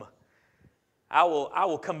home. I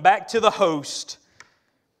will come back to the host.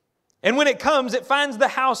 And when it comes, it finds the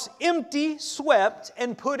house empty, swept,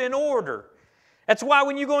 and put in order. That's why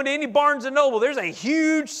when you go into any Barnes & Noble, there's a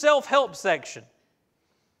huge self-help section.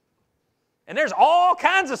 And there's all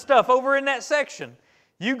kinds of stuff over in that section.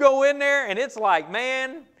 You go in there and it's like,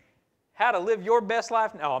 man, how to live your best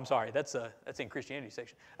life. Oh, I'm sorry, that's in Christianity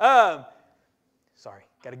section. Sorry,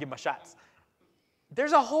 got to give my shots.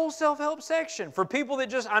 There's a whole self-help section for people that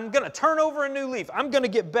just, I'm going to turn over a new leaf. I'm going to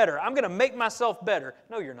get better. I'm going to make myself better.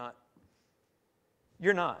 No, you're not.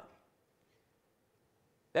 You're not.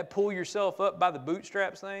 That pull yourself up by the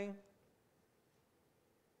bootstraps thing?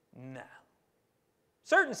 No.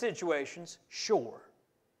 Certain situations, sure.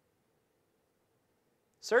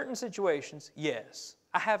 Certain situations, yes.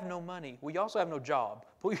 I have no money. Well, you also have no job.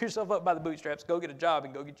 Pull yourself up by the bootstraps, go get a job,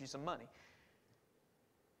 and go get you some money.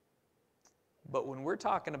 But when we're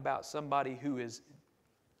talking about somebody who is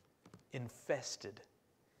infested,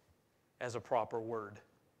 as a proper word,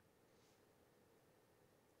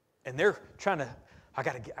 and they're trying to, I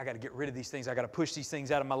got to get rid of these things. I got to push these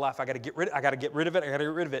things out of my life. I got to get rid of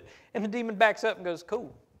it. And the demon backs up and goes,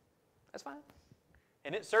 cool, that's fine.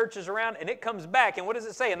 And it searches around and it comes back. And what does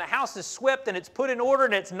it say? And the house is swept and it's put in order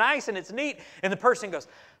and it's nice and it's neat. And the person goes,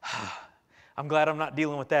 I'm glad I'm not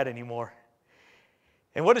dealing with that anymore.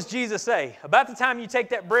 And what does Jesus say? About the time you take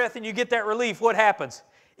that breath and you get that relief, what happens?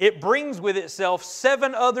 it brings with itself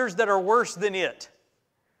 7 others that are worse than it.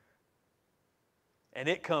 And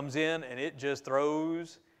it comes in and it just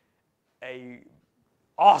throws an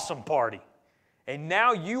awesome party. And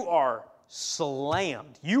now you are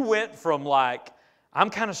slammed. You went from like, I'm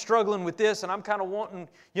kind of struggling with this and I'm kind of wanting,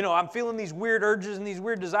 I'm feeling these weird urges and these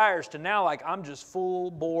weird desires, to now like I'm just full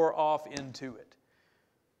bore off into it.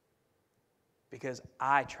 Because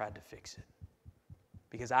I tried to fix it.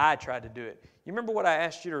 Because I tried to do it. You remember what I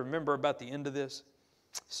asked you to remember about the end of this?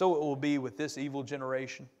 So it will be with this evil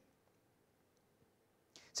generation.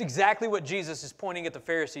 It's exactly what Jesus is pointing at the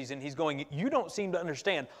Pharisees, and He's going, you don't seem to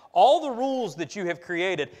understand. All the rules that you have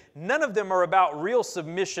created, none of them are about real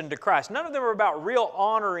submission to Christ. None of them are about real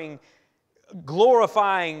honoring,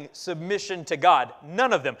 glorifying submission to God.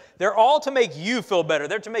 None of them. They're all to make you feel better.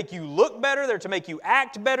 They're to make you look better. They're to make you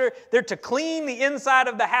act better. They're to clean the inside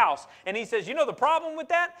of the house. And He says, the problem with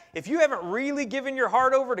that? If you haven't really given your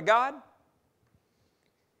heart over to God,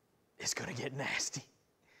 it's going to get nasty.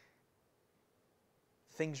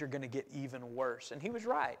 Things are going to get even worse. And He was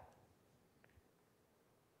right.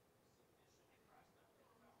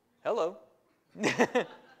 Hello. I'm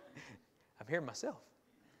hearing myself.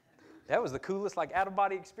 That was the coolest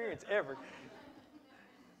out-of-body experience ever. At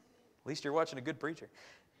least you're watching a good preacher.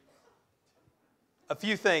 A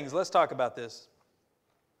few things. Let's talk about this.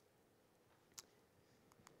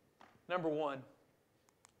 Number 1,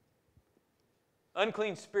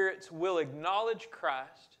 unclean spirits will acknowledge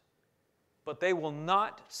Christ, but they will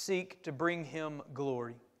not seek to bring Him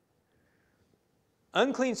glory.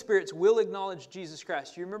 Unclean spirits will acknowledge Jesus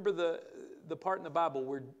Christ. You remember the part in the Bible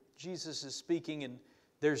where Jesus is speaking and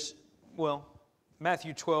there's,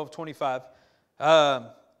 Matthew 12:25.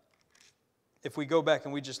 If we go back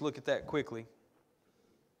and we just look at that quickly.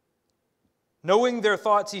 Knowing their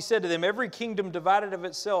thoughts, He said to them, every kingdom divided of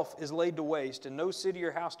itself is laid to waste, and no city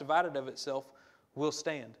or house divided of itself will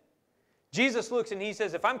stand. Jesus looks and He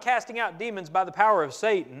says, if I'm casting out demons by the power of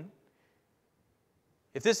Satan,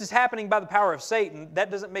 if this is happening by the power of Satan,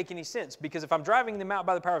 that doesn't make any sense. Because if I'm driving them out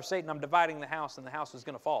by the power of Satan, I'm dividing the house and the house is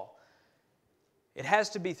going to fall. It has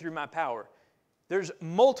to be through my power. There's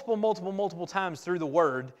multiple times through the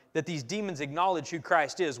Word that these demons acknowledge who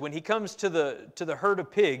Christ is. When He comes to the herd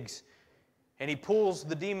of pigs and He pulls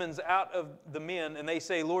the demons out of the men and they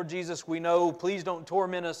say, Lord Jesus, we know, please don't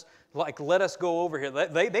torment us. Let us go over here.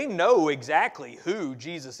 They know exactly who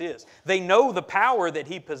Jesus is. They know the power that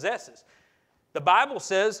He possesses. The Bible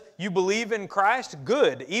says, you believe in Christ?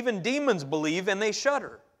 Good. Even demons believe and they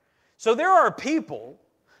shudder. So there are people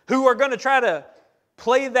who are going to try to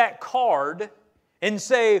play that card and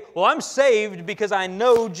say, well, I'm saved because I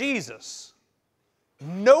know Jesus.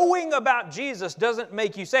 Knowing about Jesus doesn't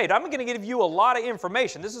make you saved. I'm going to give you a lot of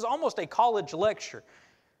information. This is almost a college lecture.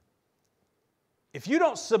 If you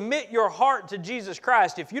don't submit your heart to Jesus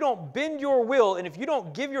Christ, if you don't bend your will, and if you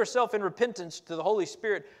don't give yourself in repentance to the Holy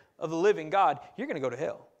Spirit of the living God, you're going to go to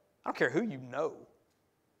hell. I don't care who you know.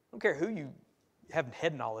 I don't care who you have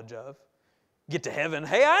head knowledge of. Get to heaven,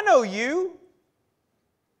 hey, I know you.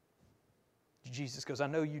 Jesus goes, I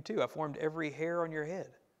know you too. I formed every hair on your head.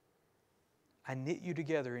 I knit you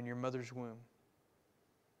together in your mother's womb.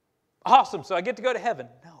 Awesome, so I get to go to heaven.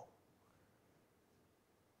 No.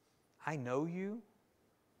 I know you,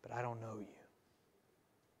 but I don't know you.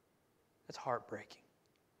 That's heartbreaking.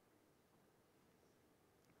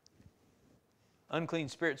 Unclean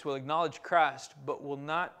spirits will acknowledge Christ, but will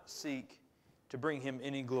not seek to bring Him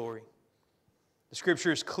any glory. The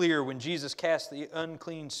Scripture is clear when Jesus cast the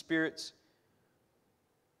unclean spirits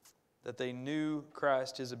that they knew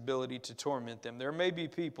Christ, His ability to torment them. There may be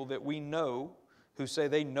people that we know who say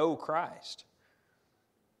they know Christ,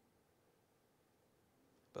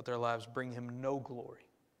 but their lives bring Him no glory.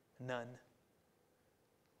 None.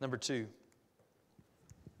 Number 2,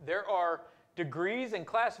 there are degrees and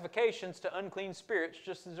classifications to unclean spirits,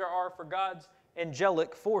 just as there are for God's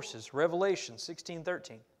angelic forces. Revelation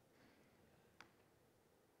 16:13.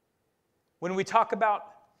 When we talk about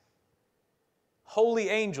holy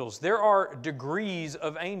angels, there are degrees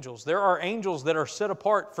of angels. There are angels that are set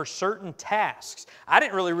apart for certain tasks. I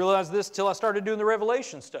didn't really realize this till I started doing the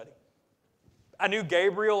Revelation study. I knew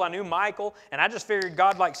Gabriel, I knew Michael, and I just figured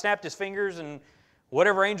God snapped His fingers and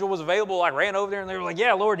whatever angel was available, ran over there and they were like,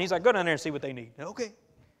 yeah, Lord. And He's like, go down there and see what they need. Okay.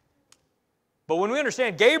 But when we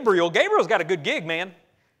understand Gabriel's got a good gig, man.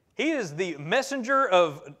 He is the messenger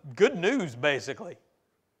of good news, basically.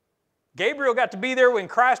 Gabriel got to be there when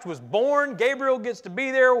Christ was born. Gabriel gets to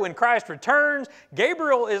be there when Christ returns.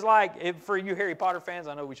 Gabriel is for you Harry Potter fans,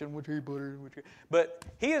 I know we shouldn't watch Harry Potter, but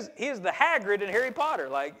he is the Hagrid in Harry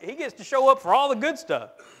Potter. He gets to show up for all the good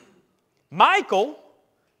stuff. Michael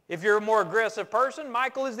If you're a more aggressive person,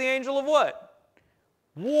 Michael is the angel of what?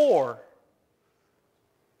 War.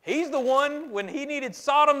 He's the one, when he needed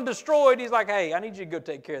Sodom destroyed, he's like, hey, I need you to go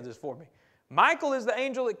take care of this for me. Michael is the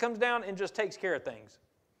angel that comes down and just takes care of things.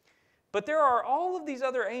 But there are all of these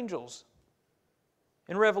other angels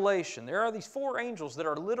in Revelation. There are these 4 angels that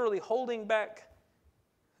are literally holding back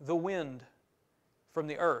the wind from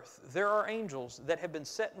the earth. There are angels that have been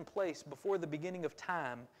set in place before the beginning of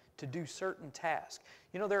time to do certain tasks.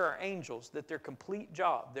 You know, there are angels that their complete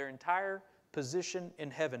job, their entire position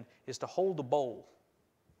in heaven is to hold a bowl.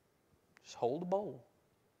 Just hold a bowl.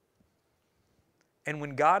 And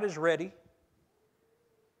when God is ready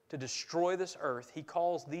to destroy this earth, He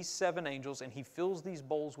calls these 7 angels and He fills these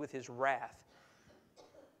bowls with His wrath.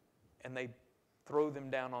 And they throw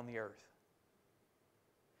them down on the earth.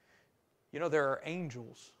 You know, there are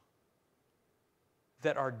angels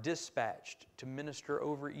that are dispatched to minister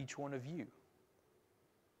over each one of you.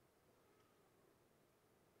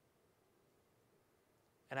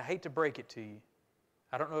 And I hate to break it to you.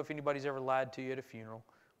 I don't know if anybody's ever lied to you at a funeral.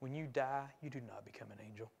 When you die, you do not become an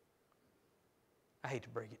angel. I hate to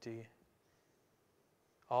break it to you.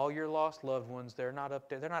 All your lost loved ones, they're not up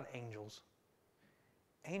there. They're not angels.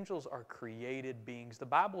 Angels are created beings. The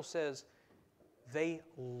Bible says they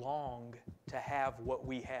long to have what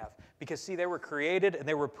we have. Because, see, they were created and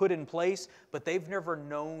they were put in place, but they've never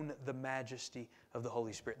known the majesty of the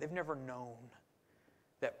Holy Spirit. They've never known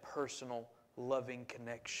that personal, loving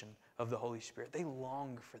connection of the Holy Spirit. They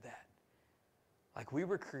long for that. Like, we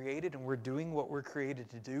were created and we're doing what we're created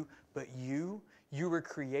to do, but you were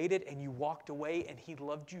created and you walked away and He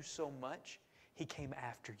loved you so much, He came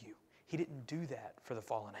after you. He didn't do that for the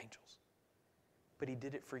fallen angels, but He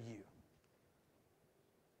did it for you.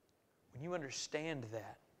 When you understand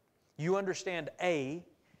that, you understand A,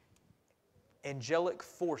 angelic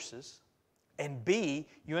forces, and B,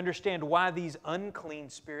 you understand why these unclean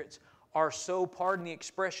spirits are so, pardon the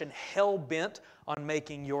expression, hell-bent on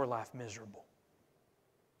making your life miserable.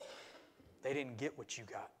 They didn't get what you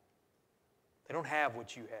got. They don't have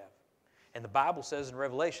what you have. And the Bible says in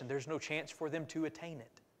Revelation, there's no chance for them to attain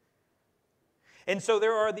it. And so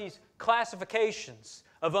there are these classifications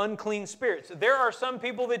of unclean spirits. There are some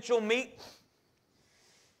people that you'll meet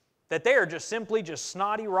that they are just simply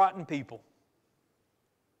snotty, rotten people.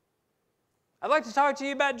 I'd like to talk to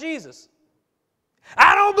you about Jesus.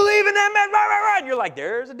 I don't believe in that man. And you're like,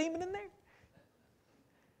 there's a demon in there.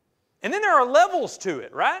 And then there are levels to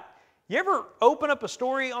it, right? You ever open up a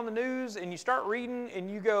story on the news and you start reading and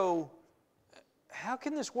you go, how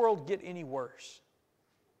can this world get any worse?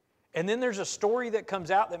 And then there's a story that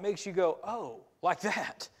comes out that makes you go, oh, like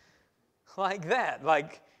that. Like that.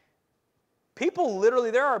 Like, people literally,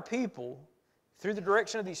 there are people through the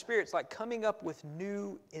direction of these spirits like coming up with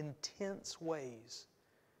new, intense ways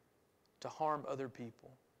to harm other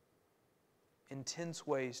people. Intense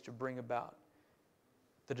ways to bring about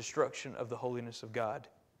the destruction of the holiness of God.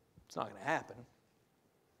 It's not going to happen,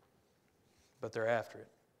 but they're after it.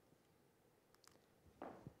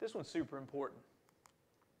 This one's super important.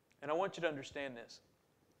 And I want you to understand this.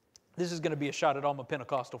 This is going to be a shot at all my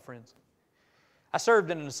Pentecostal friends. I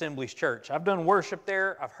served in an Assemblies church. I've done worship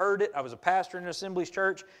there. I've heard it. I was a pastor in an Assemblies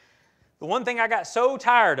church. The one thing I got so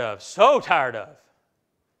tired of,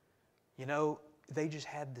 you know, they just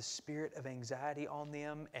had the spirit of anxiety on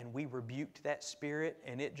them, and we rebuked that spirit,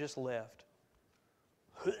 and it just left.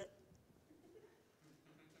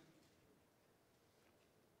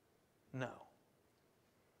 No.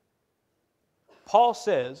 Paul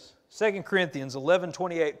says, 2 Corinthians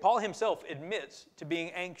 11:28, Paul himself admits to being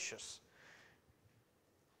anxious.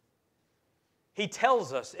 He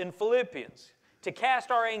tells us in Philippians to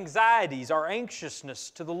cast our anxieties, our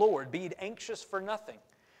anxiousness to the Lord. Be anxious for nothing.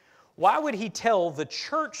 Why would he tell the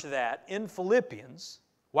church that in Philippians?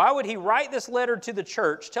 Why would he write this letter to the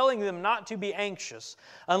church telling them not to be anxious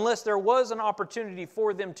unless there was an opportunity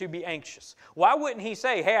for them to be anxious? Why wouldn't he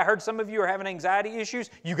say, hey, I heard some of you are having anxiety issues.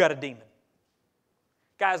 You got a demon.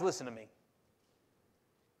 Guys, listen to me.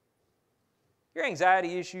 Your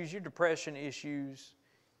anxiety issues, your depression issues,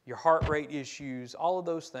 your heart rate issues, all of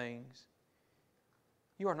those things,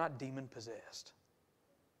 you are not demon-possessed.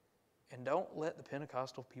 And don't let the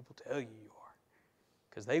Pentecostal people tell you you are.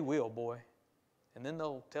 Because they will, boy. And then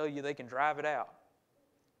they'll tell you they can drive it out.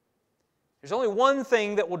 There's only one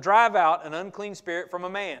thing that will drive out an unclean spirit from a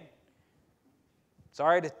man.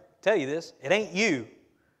 Sorry to tell you this, it ain't you.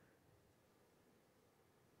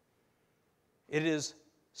 It is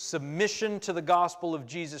submission to the gospel of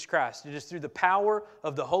Jesus Christ. It is through the power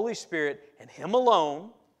of the Holy Spirit and Him alone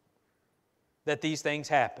that these things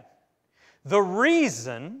happen. The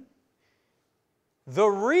reason The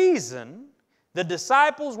reason the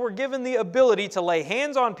disciples were given the ability to lay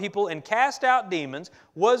hands on people and cast out demons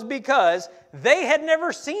was because they had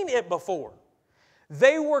never seen it before.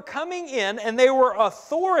 They were coming in and they were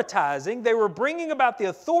authoritizing, they were bringing about the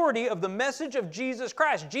authority of the message of Jesus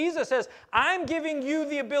Christ. Jesus says, I'm giving you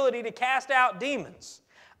the ability to cast out demons.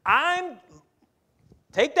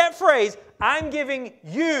 Take that phrase, I'm giving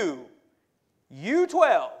you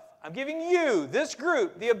 12, I'm giving you, this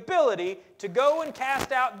group, the ability to go and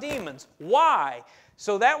cast out demons. Why?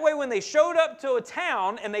 So that way when they showed up to a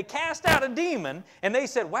town and they cast out a demon and they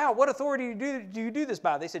said, wow, what authority do you do this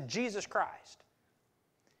by? They said, Jesus Christ.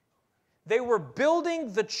 They were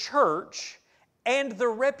building the church and the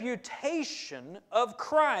reputation of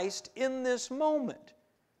Christ in this moment.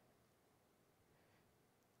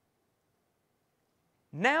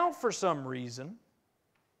 Now, for some reason,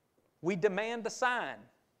 we demand a sign.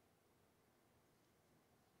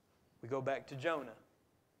 We go back to Jonah.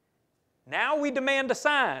 Now we demand a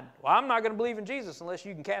sign. Well, I'm not going to believe in Jesus unless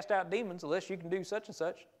you can cast out demons, unless you can do such and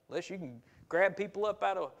such, unless you can grab people up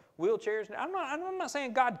out of wheelchairs. I'm not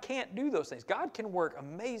saying God can't do those things. God can work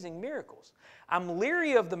amazing miracles. I'm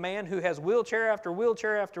leery of the man who has wheelchair after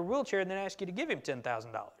wheelchair after wheelchair and then asks you to give him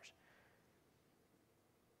 $10,000.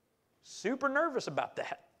 Super nervous about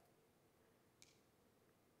that.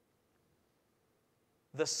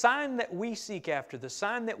 The sign that we seek after, the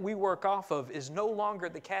sign that we work off of is no longer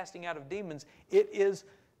the casting out of demons. It is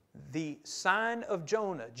the sign of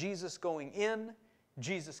Jonah. Jesus going in,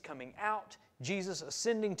 Jesus coming out, Jesus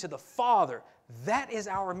ascending to the Father. That is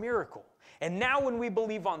our miracle. And now when we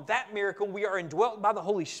believe on that miracle, we are indwelt by the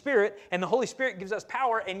Holy Spirit, and the Holy Spirit gives us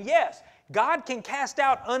power. And yes, God can cast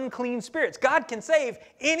out unclean spirits. God can save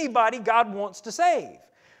anybody God wants to save.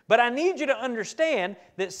 But I need you to understand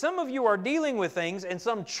that some of you are dealing with things, and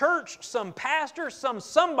some church, some pastor,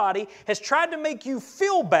 somebody has tried to make you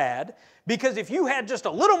feel bad because if you had just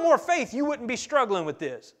a little more faith, you wouldn't be struggling with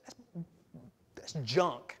this. That's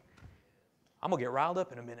junk. I'm going to get riled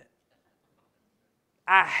up in a minute.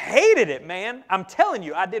 I hated it, man. I'm telling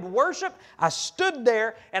you, I did worship. I stood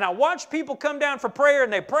there and I watched people come down for prayer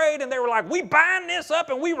and they prayed and they were like, we bind this up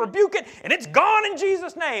and we rebuke it and it's gone in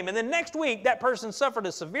Jesus' name. And then next week, that person suffered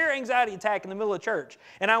a severe anxiety attack in the middle of church.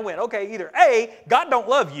 And I went, okay, either A, God don't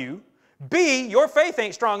love you, B, your faith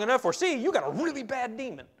ain't strong enough, or C, you got a really bad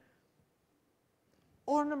demon.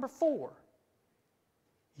 Or number 4,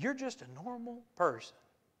 you're just a normal person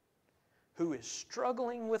who is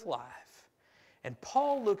struggling with life. And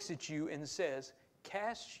Paul looks at you and says,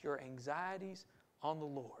 cast your anxieties on the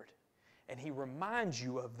Lord. And he reminds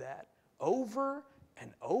you of that over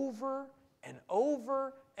and over and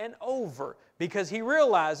over and over because he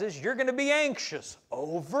realizes you're going to be anxious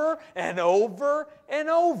over and over and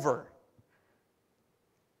over.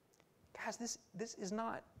 Guys, this is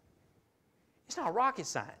not, it's not rocket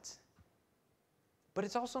science, but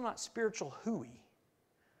it's also not spiritual hooey.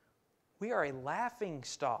 We are a laughing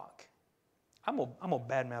stock. I'm going to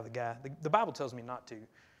badmouth the guy. The Bible tells me not to.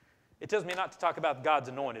 It tells me not to talk about God's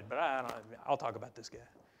anointed, but I'll talk about this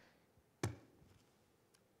guy.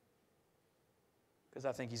 Because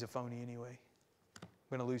I think he's a phony anyway. I'm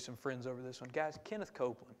going to lose some friends over this one. Guys, Kenneth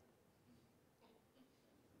Copeland,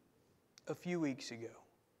 a few months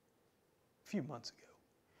ago,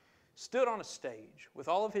 stood on a stage with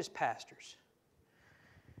all of his pastors,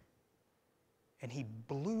 and he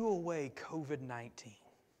blew away COVID-19.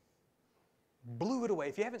 Blew it away.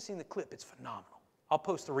 If you haven't seen the clip, it's phenomenal. I'll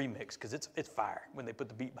post the remix because it's fire when they put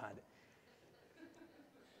the beat behind it.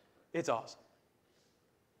 It's awesome.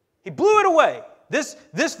 He blew it away. This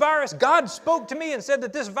virus, God spoke to me and said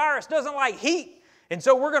that this virus doesn't like heat, and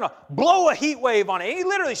so we're going to blow a heat wave on it. And he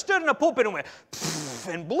literally stood in a pulpit and went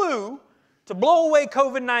and blew to blow away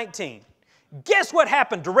COVID-19. Guess what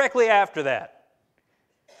happened directly after that?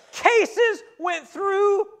 Cases went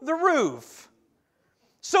through the roof.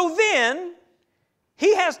 So then,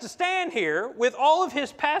 he has to stand here with all of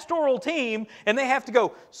his pastoral team, and they have to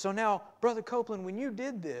go, so now, Brother Copeland, when you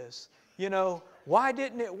did this, why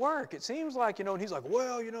didn't it work? It seems like, and he's like,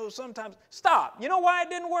 well, sometimes. Stop. You know why it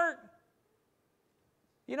didn't work?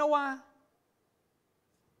 You know why?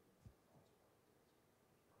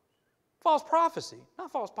 False prophecy,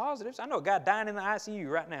 not false positives. I know a guy dying in the ICU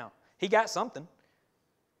right now. He got something. Do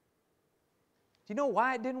you know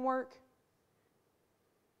why it didn't work?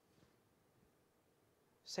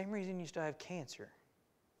 Same reason you still have cancer.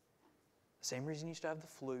 Same reason you still have the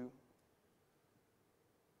flu.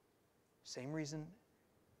 Same reason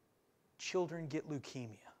children get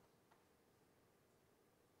leukemia.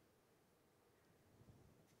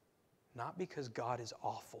 Not because God is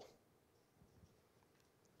awful.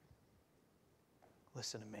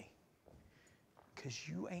 listen to me. Because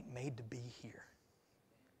you ain't made to be here.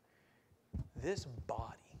 This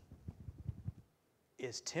body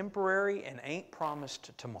is temporary and ain't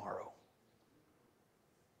promised tomorrow.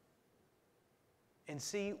 And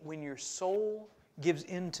see, when your soul gives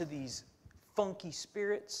into these funky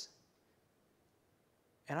spirits,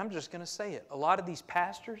 and I'm just going to say it, a lot of these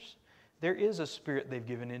pastors, there is a spirit they've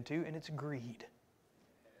given into, and it's greed.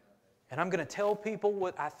 And I'm going to tell people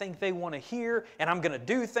what I think they want to hear, and I'm going to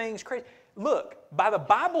do things crazy. Look, by the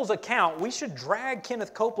Bible's account, we should drag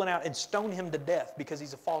Kenneth Copeland out and stone him to death because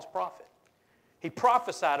he's a false prophet. He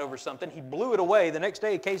prophesied over something, he blew it away, the next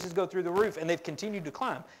day cases go through the roof, and they've continued to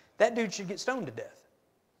climb. That dude should get stoned to death.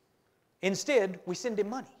 Instead, we send him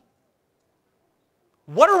money.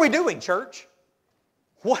 What are we doing, church?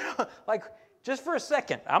 What, like, just for a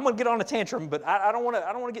second, I'm going to get on a tantrum, but I don't want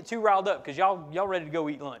to get too riled up because y'all ready to go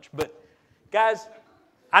eat lunch. But guys,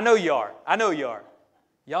 I know you are. I know you are.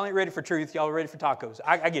 Y'all ain't ready for truth. Y'all are ready for tacos.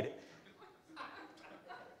 I get it.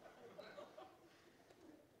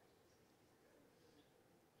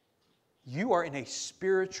 You are in a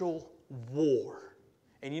spiritual war.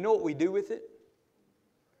 And you know what we do with it?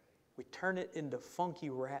 We turn it into funky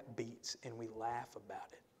rap beats and we laugh about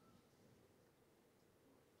it.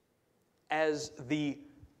 As the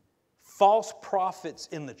false prophets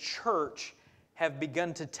in the church have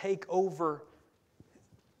begun to take over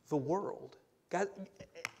the world. Guys,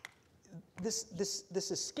 this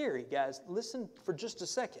is scary, guys. Listen for just a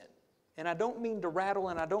second. And I don't mean to rattle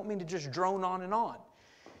and I don't mean to just drone on and on.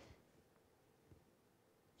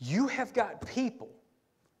 You have got people,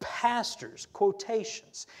 pastors,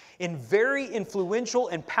 quotations, in very influential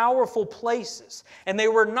and powerful places. And they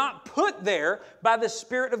were not put there by the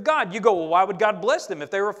Spirit of God. You go, well, why would God bless them if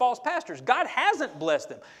they were false pastors? God hasn't blessed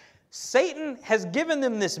them. Satan has given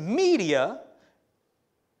them this media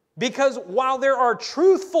because while there are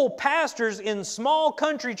truthful pastors in small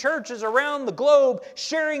country churches around the globe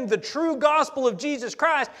sharing the true gospel of Jesus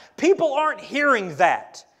Christ, people aren't hearing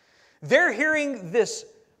that. They're hearing this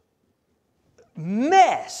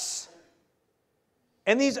mess.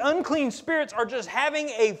 And these unclean spirits are just having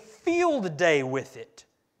a field day with it.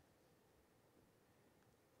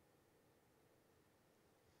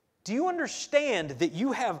 Do you understand that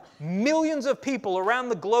you have millions of people around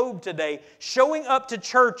the globe today showing up to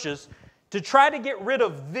churches to try to get rid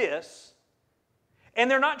of this? And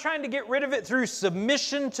they're not trying to get rid of it through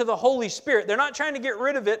submission to the Holy Spirit. They're not trying to get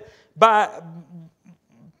rid of it by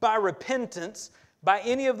repentance, by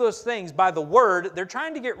any of those things, by the Word. They're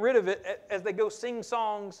trying to get rid of it as they go sing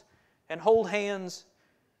songs and hold hands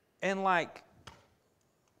and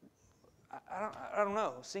I don't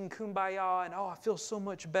know, sing Kumbaya and, oh, I feel so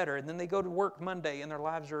much better. And then they go to work Monday and their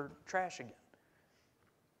lives are trash again.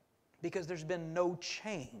 Because there's been no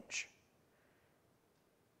change.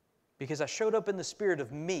 Because I showed up in the spirit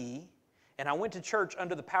of me and I went to church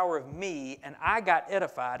under the power of me and I got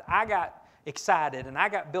edified, I got excited and I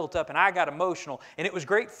got built up and I got emotional and it was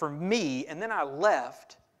great for me, and then I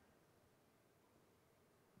left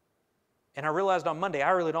and I realized on Monday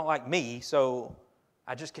I really don't like me, so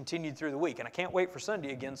I just continued through the week and I can't wait for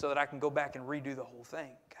Sunday again so that I can go back and redo the whole thing.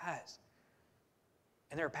 Guys,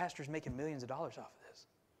 and there are pastors making millions of dollars off of this.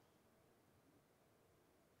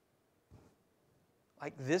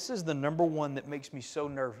 Like, this is the number one that makes me so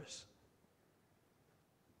nervous.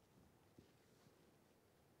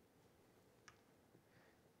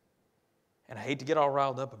 And I hate to get all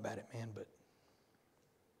riled up about it, man, but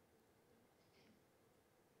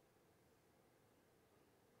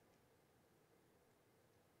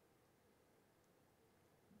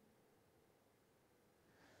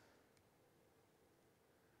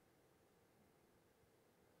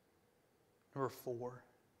number 4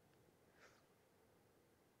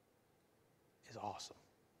 is awesome.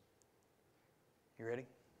 You ready?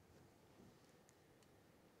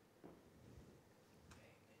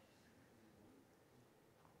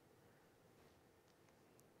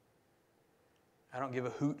 I don't give a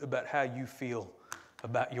hoot about how you feel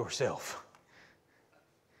about yourself.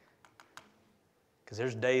 Because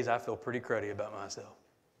there's days I feel pretty cruddy about myself.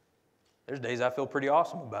 There's days I feel pretty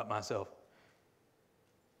awesome about myself.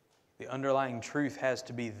 The underlying truth has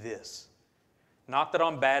to be this. Not that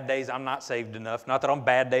on bad days I'm not saved enough. Not that on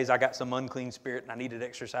bad days I got some unclean spirit and I need it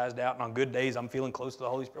exorcised out. And on good days I'm feeling close to the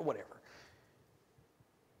Holy Spirit. Whatever.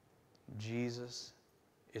 Jesus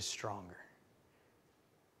is stronger.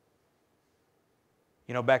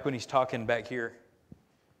 You know, back when he's talking back here,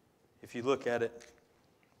 if you look at it,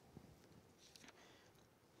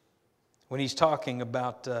 when he's talking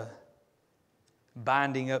about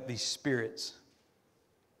binding up these spirits,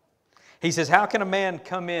 he says, how can a man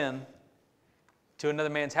come in to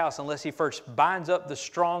another man's house unless he first binds up the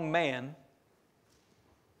strong man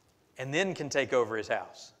and then can take over his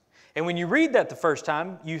house. And when you read that the first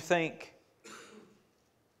time, you think,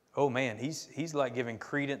 oh man, he's like giving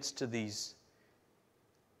credence to these.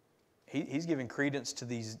 He's giving credence to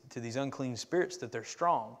these unclean spirits, that they're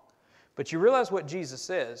strong. But you realize what Jesus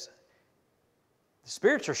says. The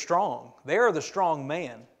spirits are strong. They are the strong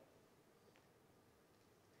man.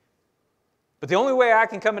 But the only way I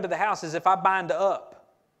can come into the house is if I bind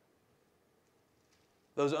up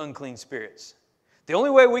those unclean spirits. The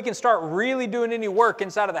only way we can start really doing any work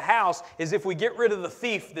inside of the house is if we get rid of the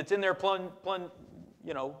thief that's in there plundering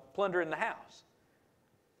the house.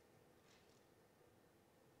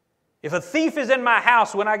 If a thief is in my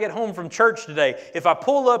house when I get home from church today, if I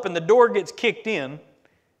pull up and the door gets kicked in,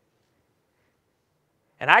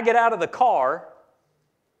 and I get out of the car,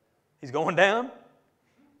 he's going down?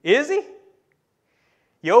 Is he?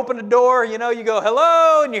 You open the door, you go,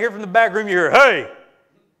 hello, and you hear from the back room, you hear, hey.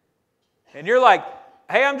 And you're like,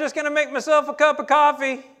 hey, I'm just going to make myself a cup of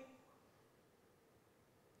coffee.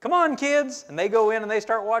 Come on, kids. And they go in and they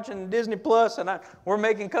start watching Disney Plus, and we're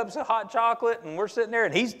making cups of hot chocolate, and we're sitting there,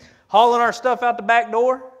 and he's hauling our stuff out the back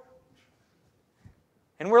door.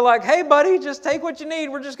 And we're like, hey, buddy, just take what you need.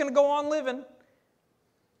 We're just going to go on living.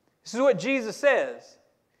 This is what Jesus says.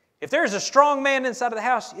 If there's a strong man inside of the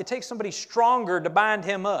house, it takes somebody stronger to bind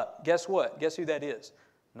him up. Guess what? Guess who that is?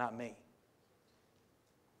 Not me.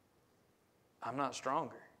 I'm not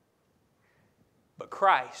stronger. But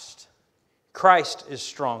Christ is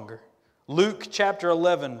stronger. Luke chapter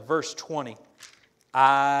 11, verse 20.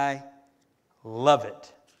 I love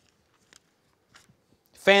it.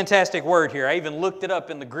 Fantastic word here. I even looked it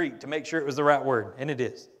up in the Greek to make sure it was the right word, and it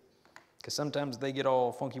is. Because sometimes they get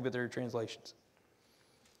all funky with their translations.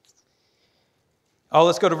 Oh,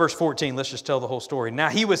 let's go to verse 14. Let's just tell the whole story. Now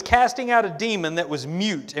he was casting out a demon that was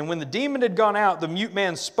mute, and when the demon had gone out, the mute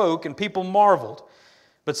man spoke, and people marveled.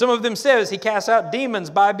 But some of them said, he cast out demons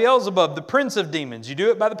by Beelzebub, the prince of demons. You do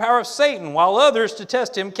it by the power of Satan, while others, to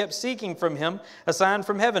test him, kept seeking from him a sign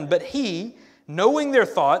from heaven. But he, knowing their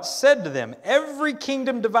thoughts, said to them, every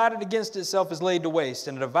kingdom divided against itself is laid to waste,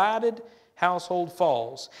 and a divided household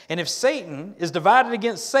falls. And if Satan is divided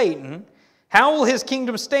against Satan, how will his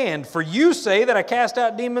kingdom stand? For you say that I cast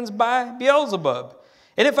out demons by Beelzebub.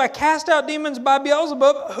 And if I cast out demons by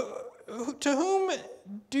Beelzebub, to whom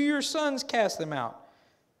do your sons cast them out?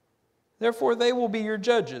 Therefore they will be your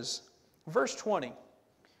judges. Verse 20.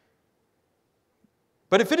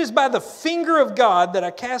 But if it is by the finger of God that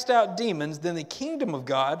I cast out demons, then the kingdom of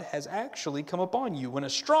God has actually come upon you. When a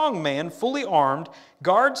strong man, fully armed,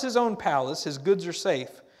 guards his own palace, his goods are safe.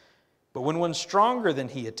 But when one stronger than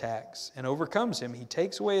he attacks and overcomes him, he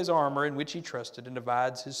takes away his armor in which he trusted and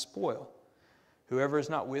divides his spoil. Whoever is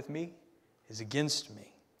not with me is against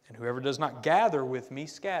me, and whoever does not gather with me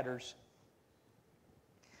scatters.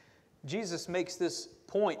 Jesus makes this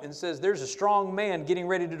point and says there's a strong man getting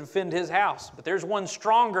ready to defend his house, but there's one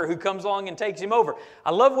stronger who comes along and takes him over.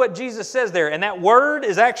 I love what Jesus says there, and that word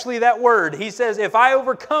is actually that word. He says, if I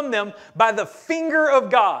overcome them by the finger of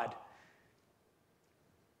God.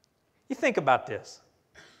 You think about this.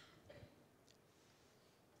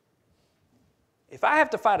 If I have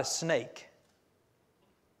to fight a snake,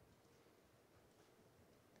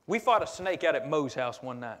 we fought a snake out at Mo's house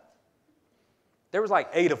one night. There was like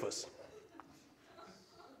 8 of us.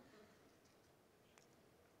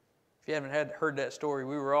 If you haven't heard that story,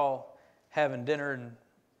 we were all having dinner, and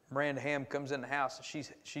Miranda Ham comes in the house, and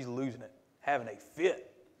she's losing it, having a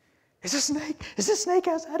fit. Is this a snake? Is this a snake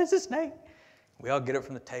outside? Is this a snake? We all get up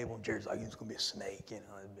from the table, and Jared's like, it's going to be a snake,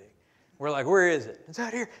 it's big. We're like, where is it? It's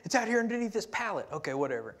out here. It's out here underneath this pallet. Okay,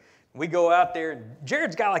 whatever. We go out there, and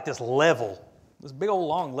Jared's got like this level, this big old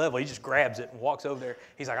long level. He just grabs it and walks over there.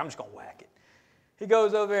 He's like, I'm just going to whack it. He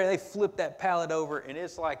goes over there, and they flip that pallet over, and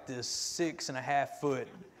it's like this 6.5 foot.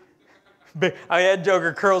 That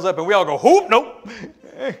joker curls up, and we all go, whoop, nope.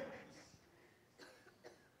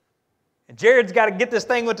 And Jared's got to get this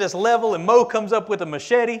thing with this level, and Mo comes up with a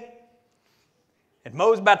machete. And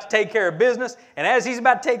Mo's about to take care of business. And as he's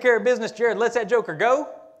about to take care of business, Jared lets that joker go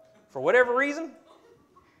for whatever reason.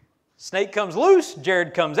 Snake comes loose.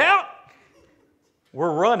 Jared comes out.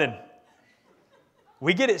 We're running.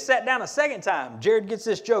 We get it set down a second time. Jared gets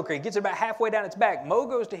this joker. He gets it about halfway down its back. Mo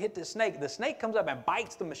goes to hit the snake. The snake comes up and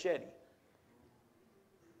bites the machete.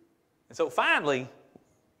 And so finally,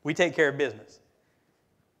 we take care of business.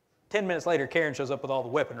 10 minutes later, Karen shows up with all the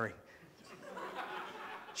weaponry.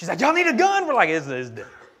 She's like, y'all need a gun? We're like, it's dead.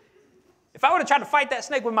 If I would have tried to fight that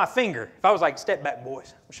snake with my finger, if I was like, step back,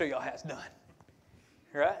 boys, I'll show y'all how it's done.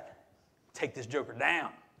 Right? Take this joker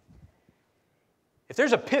down. If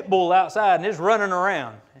there's a pit bull outside and it's running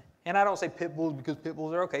around, and I don't say pit bulls because pit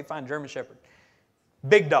bulls are okay, fine, German Shepherd.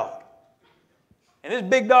 Big dog. And this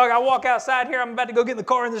big dog, I walk outside here, I'm about to go get in the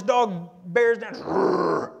car, and this dog bears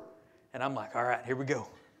down. And I'm like, all right, here we go.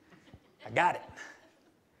 I got it.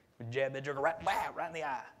 We jab that joker right in the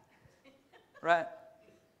eye. Right?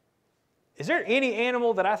 Is there any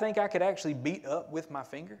animal that I think I could actually beat up with my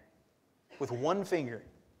finger? With one finger?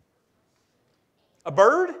 A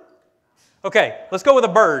bird? Okay, let's go with a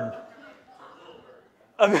bird.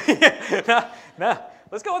 No,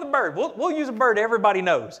 let's go with a bird. We'll use a bird everybody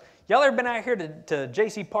knows. Y'all ever been out here to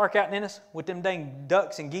J.C. Park out in Ennis with them dang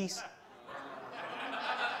ducks and geese?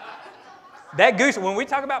 That goose, when we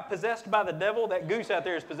talk about possessed by the devil, that goose out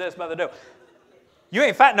there is possessed by the devil. You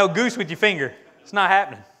ain't fighting no goose with your finger. It's not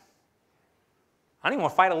happening. I don't even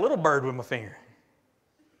want to fight a little bird with my finger.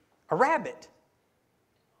 A rabbit.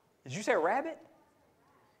 Did you say a rabbit?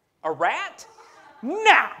 A rat?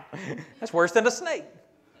 No! That's worse than a snake.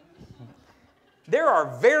 There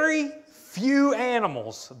are very few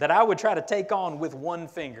animals that I would try to take on with one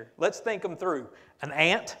finger. Let's think them through. An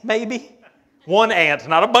ant, maybe? One ant,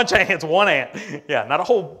 not a bunch of ants, one ant. Yeah, not a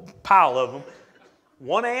whole pile of them.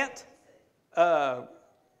 One ant.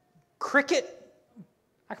 Cricket.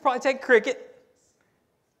 I could probably take cricket.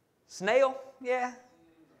 Snail, yeah.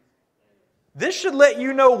 This should let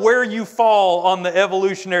you know where you fall on the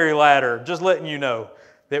evolutionary ladder. Just letting you know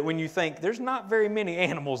that when you think there's not very many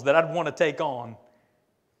animals that I'd want to take on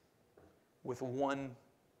with one.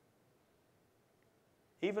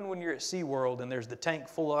 Even when you're at SeaWorld and there's the tank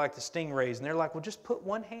full of like the stingrays and they're like, well, just put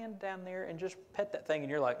one hand down there and just pet that thing. And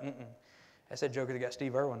you're like, mm-mm. That's that joker that got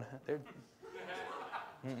Steve Irwin.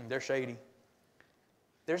 They're shady.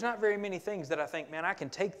 There's not very many things that I think, man, I can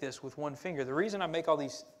take this with one finger. The reason I make all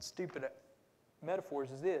these stupid metaphors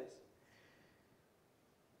is this.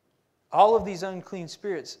 All of these unclean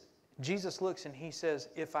spirits, Jesus looks and He says,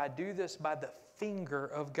 if I do this by the finger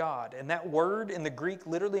of God, and that word in the Greek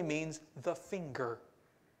literally means the finger.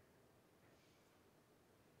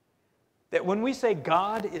 That when we say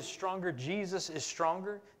God is stronger, Jesus is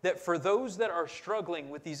stronger, that for those that are struggling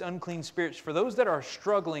with these unclean spirits, for those that are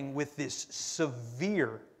struggling with this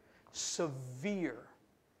severe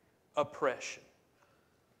oppression,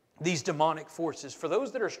 these demonic forces, for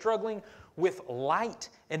those that are struggling with light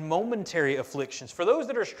and momentary afflictions, for those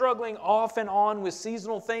that are struggling off and on with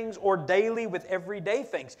seasonal things or daily with everyday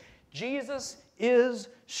things, Jesus is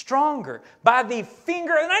stronger. By the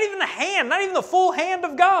finger, not even the hand, not even the full hand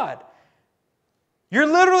of God. You're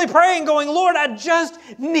literally praying, going, Lord, I just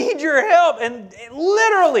need your help. And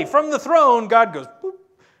literally from the throne, God goes, boop.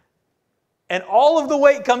 And all of the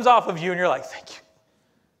weight comes off of you, and you're like, thank you.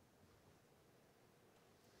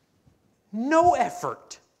 No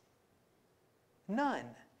effort. None.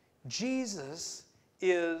 Jesus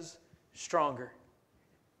is stronger.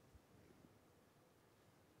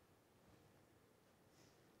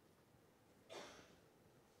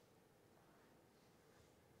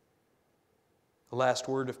 The last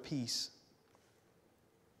word of peace.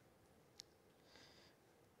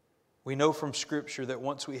 We know from Scripture that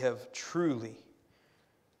once we have truly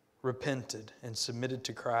repented and submitted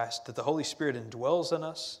to Christ, that the Holy Spirit indwells in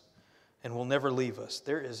us and will never leave us.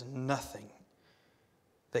 There is nothing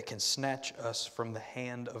that can snatch us from the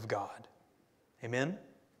hand of God. Amen?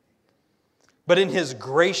 But in His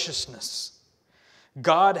graciousness,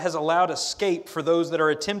 God has allowed escape for those that are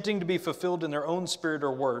attempting to be fulfilled in their own spirit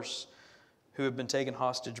or worse, who have been taken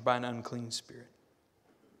hostage by an unclean spirit.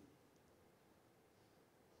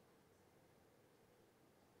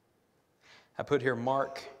 I put here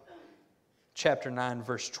Mark chapter 9,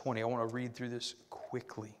 verse 20. I want to read through this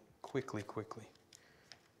quickly.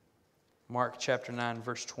 Mark chapter 9,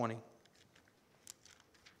 verse 20.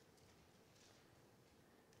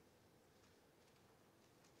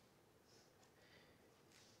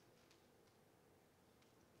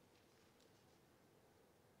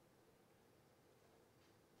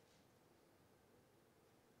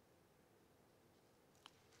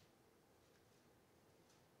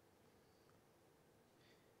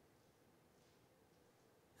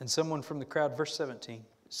 And someone from the crowd, verse 17,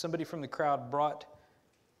 somebody from the crowd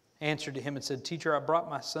answered to him and said, Teacher, I brought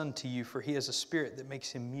my son to you, for he has a spirit that makes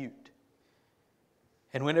him mute.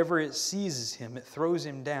 And whenever it seizes him, it throws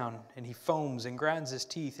him down, and he foams and grinds his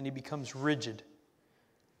teeth, and he becomes rigid.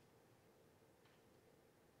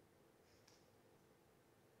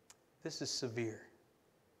 This is severe.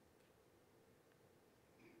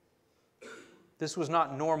 This was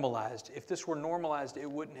not normalized. If this were normalized, it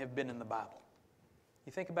wouldn't have been in the Bible.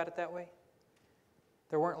 You think about it that way?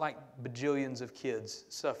 There weren't like bajillions of kids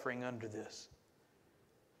suffering under this.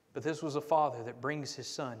 But this was a father that brings his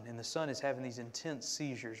son, and the son is having these intense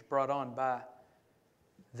seizures brought on by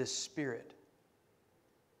this spirit.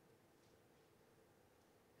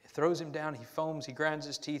 It throws him down, he foams, he grinds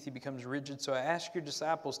his teeth, he becomes rigid. So I asked your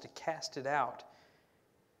disciples to cast it out,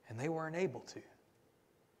 and they weren't able to.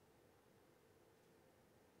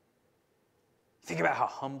 Think about how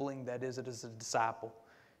humbling that is as a disciple.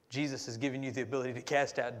 Jesus has given you the ability to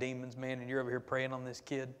cast out demons, man, and you're over here praying on this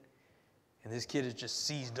kid. And this kid is just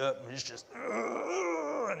seized up and it's just,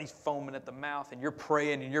 and he's foaming at the mouth, and you're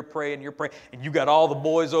praying and you're praying and you're praying. And you got all the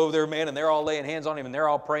boys over there, man, and they're all laying hands on him and they're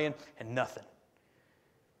all praying and nothing.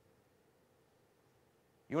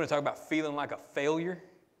 You want to talk about feeling like a failure?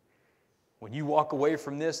 When you walk away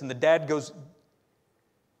from this and the dad goes,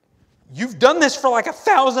 you've done this for like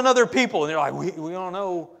 1,000 other people. And they're like, we don't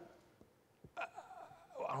know.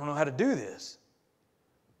 I don't know how to do this.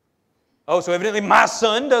 Oh, so evidently my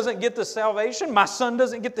son doesn't get the salvation? My son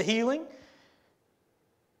doesn't get the healing?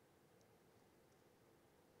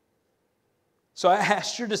 So I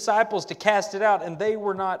asked your disciples to cast it out, and they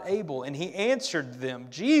were not able. And he answered them,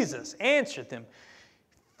 Jesus answered them,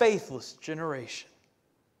 faithless generation.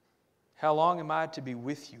 How long am I to be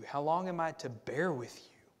with you? How long am I to bear with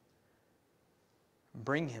you?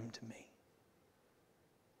 Bring him to me.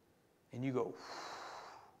 And you go,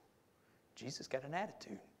 Jesus got an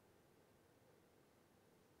attitude.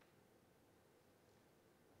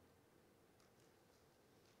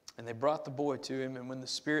 And they brought the boy to him, and when the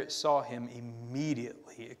spirit saw him,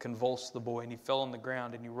 immediately it convulsed the boy, and he fell on the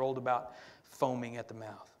ground, and he rolled about, foaming at the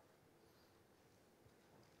mouth.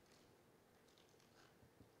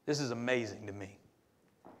 This is amazing to me.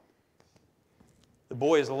 The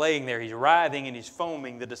boy is laying there, he's writhing and he's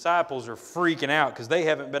foaming. The disciples are freaking out because they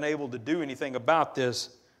haven't been able to do anything about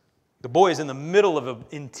this. The boy is in the middle of an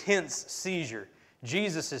intense seizure.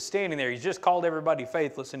 Jesus is standing there. He's just called everybody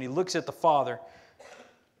faithless, and he looks at the father.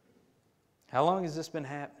 How long has this been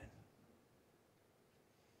happening?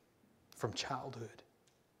 From childhood.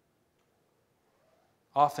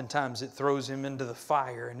 Oftentimes it throws him into the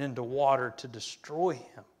fire and into water to destroy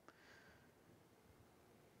him.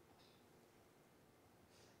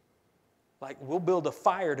 Like, we'll build a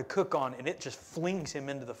fire to cook on, and it just flings him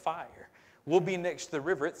into the fire. We'll be next to the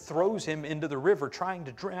river. It throws him into the river, trying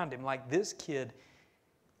to drown him. Like this kid.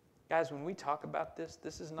 Guys, when we talk about this,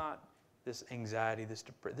 this is not this anxiety, this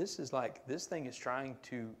depression. This is like, this thing is trying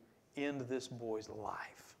to end this boy's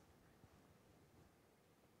life.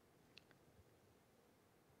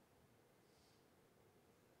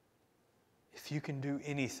 If you can do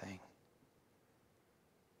anything,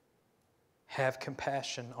 have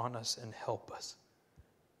compassion on us and help us.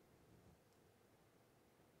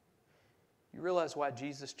 You realize why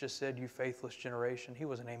Jesus just said, you faithless generation? He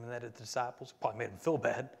wasn't aiming that at the disciples. It probably made them feel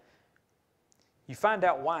bad. You find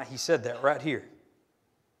out why he said that right here.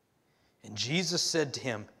 And Jesus said to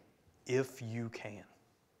him, if you can.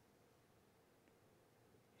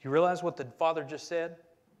 You realize what the Father just said?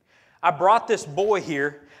 I brought this boy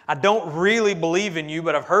here. I don't really believe in you,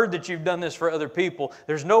 but I've heard that you've done this for other people.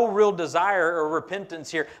 There's no real desire or repentance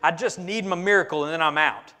here. I just need my miracle and then I'm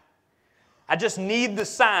out. I just need the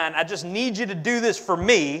sign. I just need you to do this for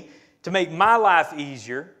me to make my life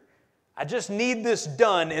easier. I just need this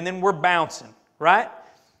done and then we're bouncing, right?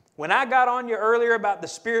 When I got on you earlier about the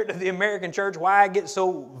spirit of the American church, why I get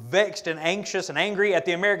so vexed and anxious and angry at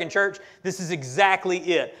the American church, this is exactly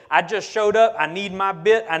it. I just showed up, I need my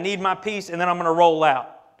bit, I need my piece, and then I'm going to roll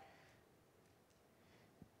out.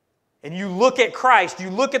 And you look at Christ, you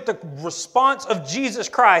look at the response of Jesus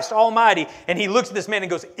Christ Almighty, and He looks at this man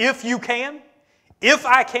and goes, if you can, if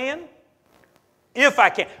I can, if I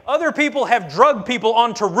can. Other people have drugged people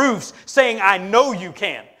onto roofs saying, I know you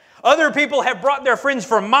can. Other people have brought their friends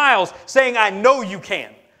for miles saying, I know you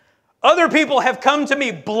can. Other people have come to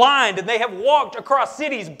me blind and they have walked across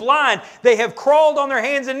cities blind. They have crawled on their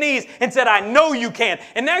hands and knees and said, I know you can.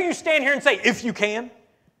 And now you stand here and say, if you can.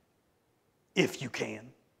 If you can.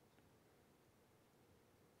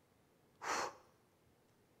 Whew.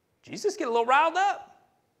 Jesus get a little riled up.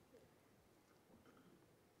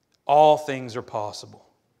 All things are possible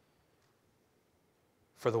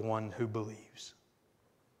for the one who believes.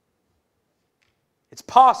 It's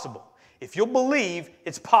possible. If you'll believe,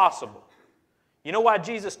 it's possible. You know why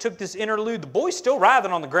Jesus took this interlude? The boy's still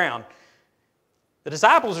writhing on the ground. The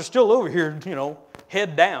disciples are still over here,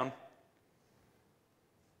 head down.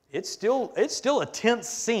 It's still a tense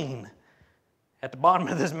scene at the bottom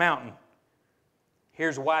of this mountain.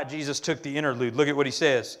 Here's why Jesus took the interlude. Look at what He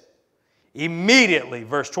says. Immediately,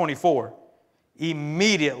 verse 24,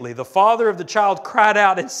 immediately the father of the child cried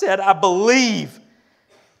out and said, I believe.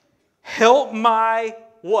 Help my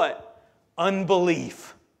what?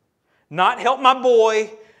 Unbelief. Not help my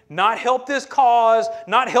boy, not help this cause,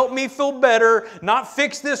 not help me feel better, not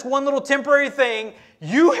fix this one little temporary thing.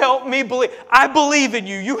 You help me believe. I believe in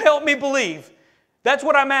you. You help me believe. That's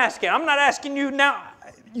what I'm asking. I'm not asking you now.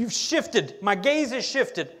 You've shifted. My gaze has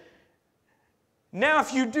shifted. Now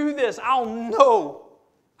if you do this, I'll know.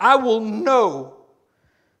 I will know.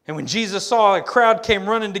 And when Jesus saw a crowd came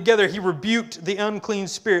running together, He rebuked the unclean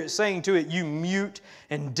spirit, saying to it, "You mute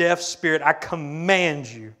and deaf spirit, I command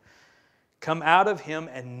you, come out of him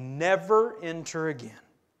and never enter again."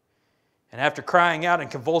 And after crying out and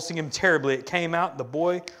convulsing him terribly, it came out, and the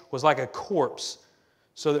boy was like a corpse,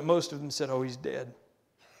 so that most of them said, "Oh, he's dead."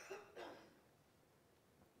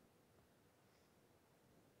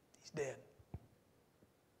 He's dead.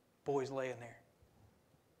 Boy's laying there.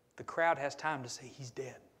 The crowd has time to say, "He's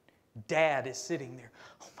dead." Dad is sitting there.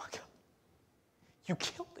 "Oh my God, you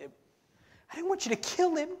killed him. I didn't want you to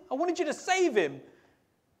kill him. I wanted you to save him."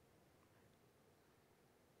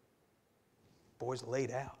 Boy's laid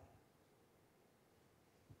out.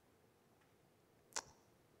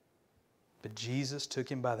 But Jesus took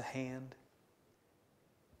him by the hand.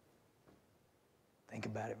 Think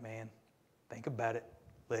about it, man. Think about it.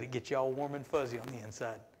 Let it get you all warm and fuzzy on the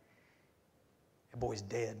inside. That boy's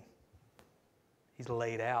dead. He's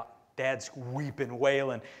laid out. Dad's weeping,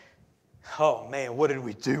 wailing. "Oh man, what did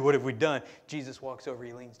we do? What have we done?" Jesus walks over,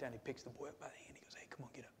 He leans down, He picks the boy up by the hand. He goes, "Hey, come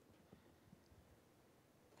on, get up."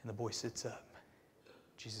 And the boy sits up.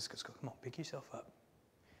 Jesus goes, "Come on, pick yourself up."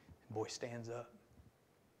 The boy stands up.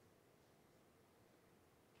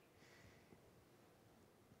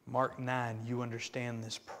 Mark 9, you understand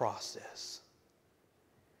this process.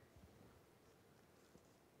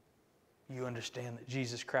 You understand that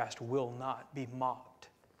Jesus Christ will not be mocked.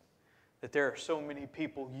 That there are so many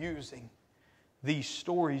people using these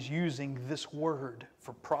stories, using this word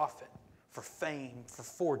for profit, for fame, for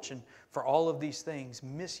fortune, for all of these things,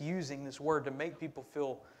 misusing this word to make people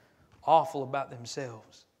feel awful about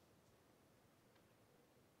themselves.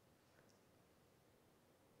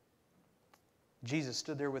 Jesus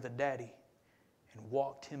stood there with a daddy and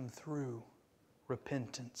walked him through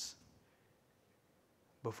repentance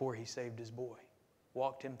before He saved his boy.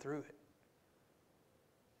 Walked him through it.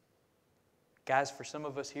 Guys, for some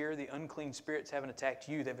of us here, the unclean spirits haven't attacked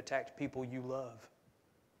you. They've attacked people you love.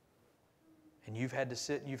 And you've had to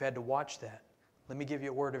sit and you've had to watch that. Let me give you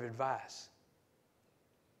a word of advice.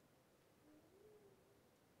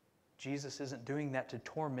 Jesus isn't doing that to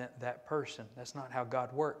torment that person. That's not how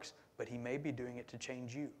God works. But He may be doing it to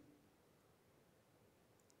change you.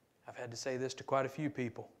 I've had to say this to quite a few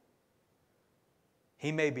people.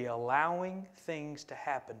 He may be allowing things to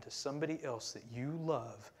happen to somebody else that you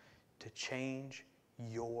love to change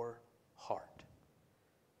your heart.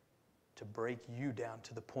 To break you down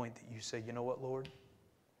to the point that you say, "You know what, Lord?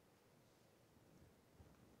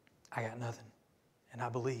 I got nothing. And I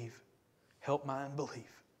believe. Help my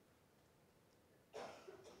unbelief."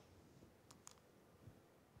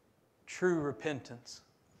 True repentance,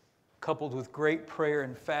 coupled with great prayer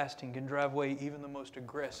and fasting, can drive away even the most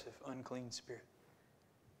aggressive unclean spirit.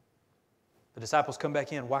 The disciples come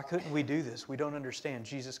back in. "Why couldn't we do this? We don't understand."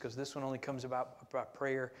 Jesus goes, "This one only comes about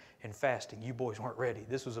prayer and fasting. You boys weren't ready.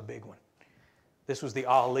 This was a big one. This was the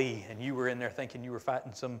Ali, and you were in there thinking you were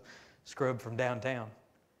fighting some scrub from downtown."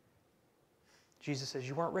 Jesus says,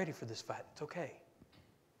 "You weren't ready for this fight. It's okay."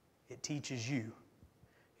 It teaches you.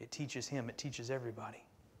 It teaches him. It teaches everybody.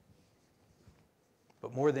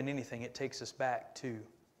 But more than anything, it takes us back to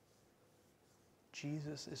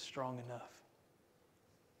Jesus is strong enough.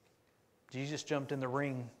 Jesus jumped in the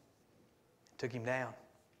ring, took him down.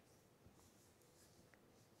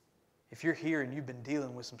 If you're here and you've been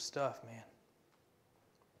dealing with some stuff, man,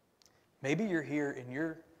 maybe you're here and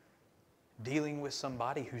you're dealing with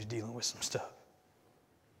somebody who's dealing with some stuff.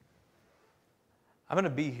 I'm going to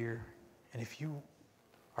be here, and if you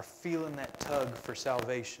are feeling that tug for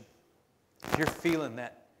salvation, if you're feeling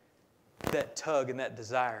that tug and that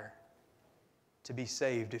desire to be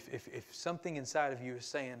saved, if something inside of you is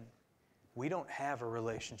saying, we don't have a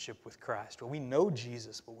relationship with Christ, or we know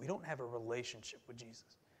Jesus, but we don't have a relationship with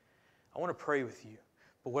Jesus, I want to pray with you.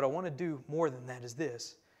 But what I want to do more than that is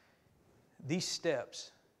this. These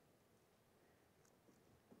steps,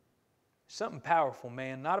 something powerful,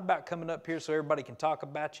 man. Not about coming up here so everybody can talk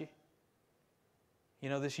about you. You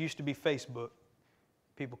know, this used to be Facebook.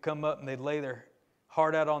 People come up and they'd lay their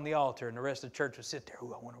heart out on the altar, and the rest of the church would sit there.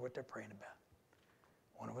 "Ooh, I wonder what they're praying about.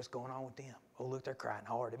 I wonder what's going on with them. Oh, look, they're crying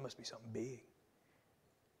hard. It must be something big."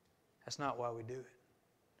 That's not why we do it.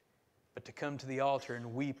 but to come to the altar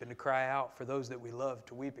and weep and to cry out for those that we love,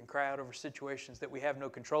 to weep and cry out over situations that we have no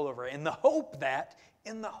control over, in the hope that,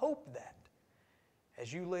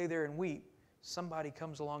 as you lay there and weep, somebody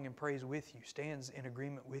comes along and prays with you, stands in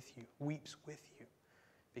agreement with you, weeps with you,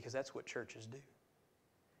 because that's what churches do.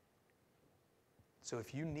 So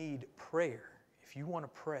if you need prayer, if you want to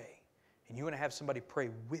pray, and you want to have somebody pray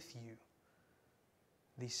with you,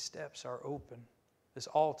 these steps are open. This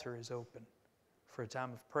altar is open for a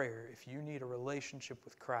time of prayer. If you need a relationship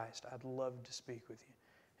with Christ, I'd love to speak with you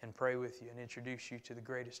and pray with you and introduce you to the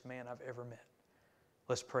greatest man I've ever met.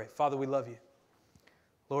 Let's pray. Father, we love you.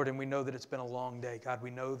 Lord, and we know that it's been a long day. God,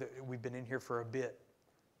 we know that we've been in here for a bit.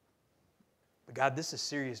 But God, this is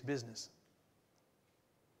serious business.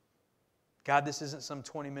 God, this isn't some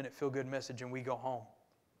 20-minute feel-good message and we go home.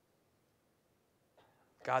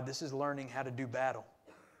 God, this is learning how to do battle.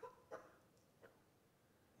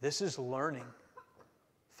 This is learning,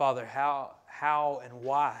 Father, how and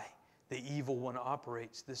why the evil one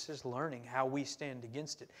operates. This is learning how we stand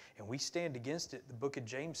against it. And we stand against it. The book of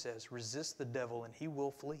James says, resist the devil and he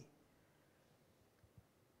will flee.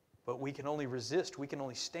 But we can only resist, we can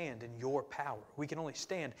only stand in your power. We can only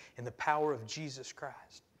stand in the power of Jesus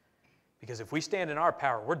Christ. Because if we stand in our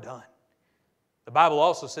power, we're done. The Bible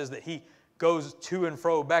also says that he goes to and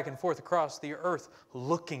fro, back and forth across the earth,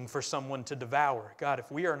 looking for someone to devour. God,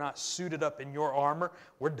 if we are not suited up in your armor,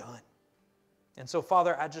 we're done. And so,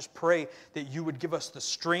 Father, I just pray that you would give us the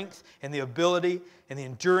strength and the ability and the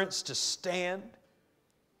endurance to stand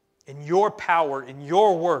in your power, in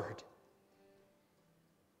your word,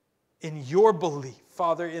 in your belief,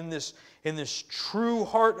 Father, in this true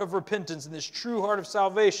heart of repentance, in this true heart of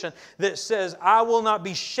salvation that says, I will not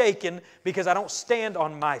be shaken because I don't stand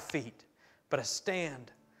on my feet, but I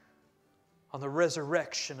stand on the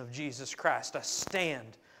resurrection of Jesus Christ. I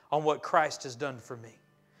stand on what Christ has done for me.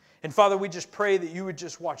 And Father, we just pray that you would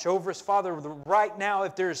just watch over us. Father, right now,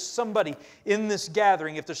 if there's somebody in this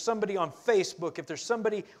gathering, if there's somebody on Facebook, if there's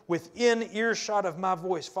somebody within earshot of my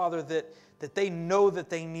voice, Father, that they know that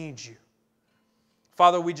they need you.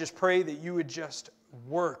 Father, we just pray that you would just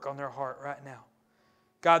work on their heart right now.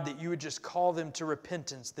 God, that you would just call them to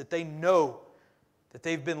repentance, that they know that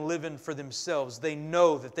they've been living for themselves. They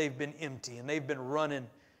know that they've been empty and they've been running,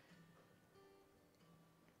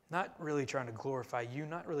 not really trying to glorify you,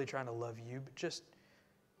 not really trying to love you, but just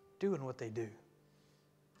doing what they do.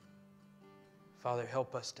 Father,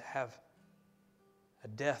 help us to have a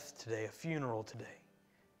death today, a funeral today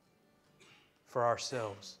for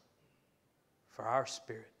ourselves, for our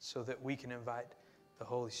spirit, so that we can invite the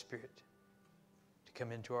Holy Spirit to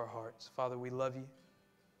come into our hearts. Father, we love you.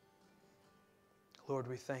 Lord,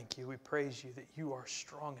 we thank you. We praise you that you are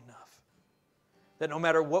strong enough. That no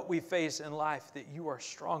matter what we face in life, that you are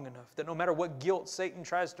strong enough. That no matter what guilt Satan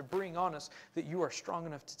tries to bring on us, that you are strong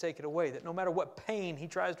enough to take it away. That no matter what pain he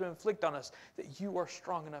tries to inflict on us, that you are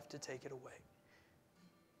strong enough to take it away.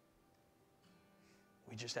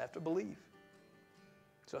 We just have to believe.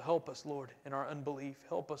 So help us, Lord, in our unbelief.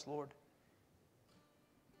 Help us, Lord.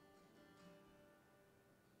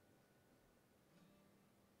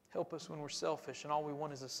 Help us when we're selfish and all we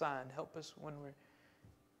want is a sign. Help us when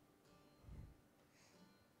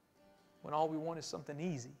all we want is something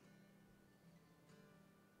easy.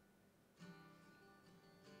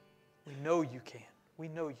 We know you can. We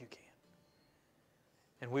know you can.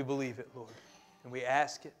 And we believe it, Lord. And we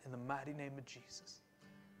ask it in the mighty name of Jesus.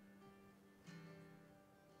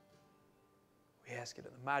 We ask it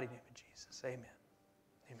in the mighty name of Jesus. Amen.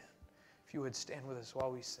 Amen. If you would stand with us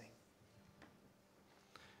while we sing.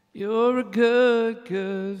 You're a good,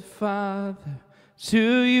 good Father. It's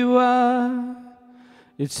who you are.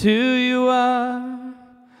 It's who you are.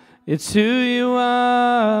 It's who you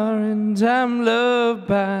are. And I'm loved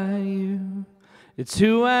by you. It's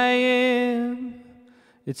who I am.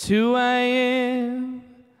 It's who I am.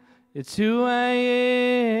 It's who I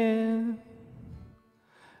am.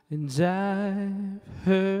 And I've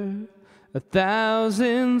heard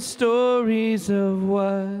 1,000 stories of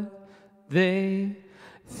what they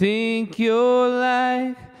think you're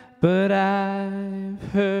like, but I've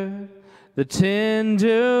heard the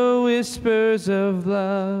tender whispers of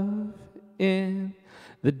love in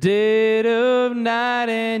the dead of night,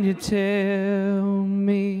 and you tell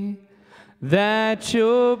me that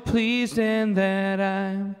you're pleased and that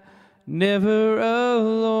I'm never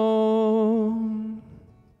alone.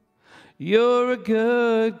 You're a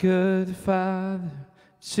good, good Father.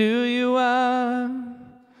 It's who you are.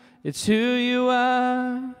 It's who you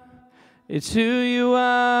are. It's who you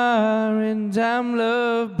are, and I'm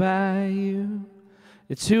loved by you.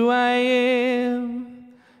 It's who I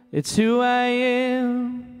am. It's who I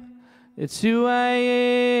am. It's who I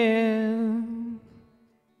am.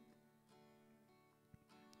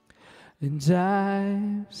 And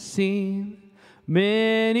I've seen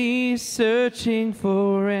many searching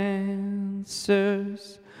for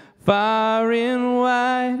answers far and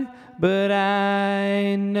wide, but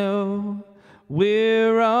I know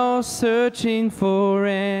we're all searching for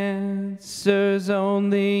answers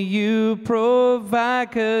only you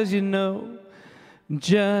provide, 'cause you know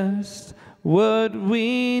just what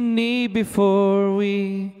we need before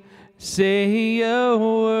we say a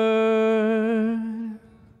word.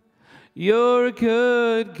 You're a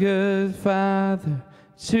good, good Father.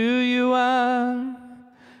 It's who you are.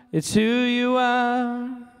 It's who you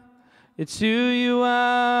are. It's who you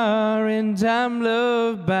are, and I'm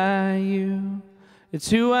loved by you. It's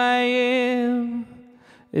who I am.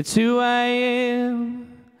 It's who I am.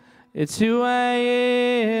 It's who I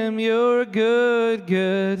am. You're a good,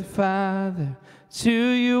 good Father. It's who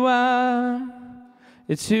you are.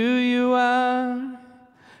 It's who you are.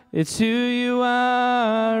 It's who you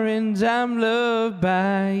are, and I'm loved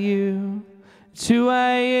by you. It's who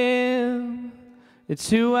I am. It's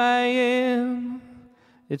who I am.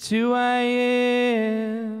 It's who I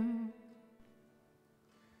am.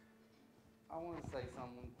 I want to say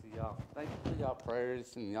something to y'all. Thank you for y'all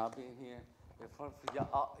prayers and y'all being here. If it wasn't for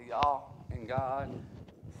y'all and God,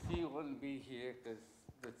 she wouldn't be here because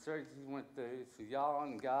the church she went through. So y'all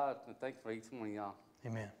and God, and thanks for each one of y'all.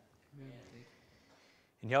 Amen.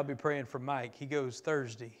 And y'all be praying for Mike. He goes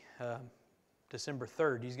Thursday, December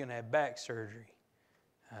 3rd. He's going to have back surgery.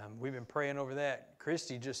 We've been praying over that.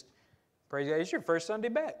 Christy just, praise God, it's your first Sunday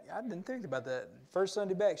back. I didn't think about that. First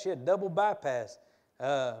Sunday back, she had double bypass.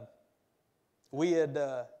 We had,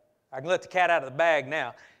 I can let the cat out of the bag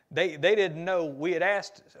now. They didn't know. We had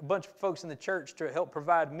asked a bunch of folks in the church to help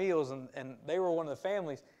provide meals, and they were one of the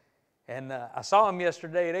families. And I saw them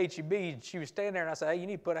yesterday at H-E-B, and she was standing there, and I said, hey, you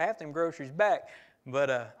need to put half them groceries back.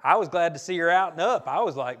 But I was glad to see her out and up. I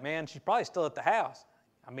was like, man, she's probably still at the house.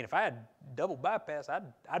 I mean, if I had double bypass,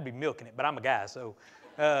 I'd be milking it, but I'm a guy, so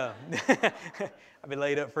I'd be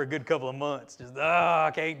laid up for a good couple of months. Just,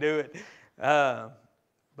 I can't do it.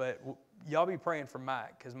 But y'all be praying for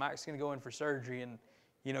Mike, because Mike's going to go in for surgery, and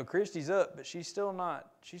you know, Christy's up, but she's still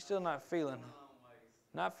not feeling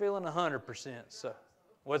 100%. So,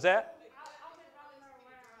 what's that?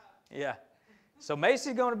 Yeah. So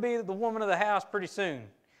Macy's going to be the woman of the house pretty soon.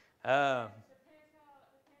 Yeah.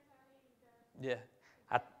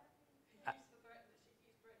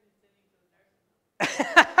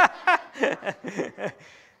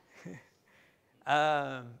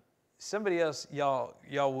 Somebody else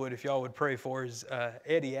y'all would, if y'all would pray for, is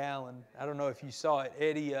Eddie Allen. I don't know if you saw it.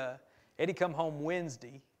 Eddie come home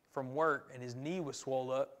Wednesday from work, and his knee was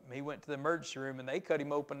swollen up. He went to the emergency room, and they cut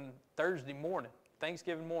him open Thursday morning,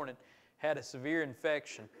 Thanksgiving morning. Had a severe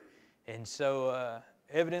infection. And so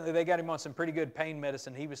evidently they got him on some pretty good pain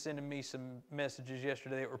medicine. He was sending me some messages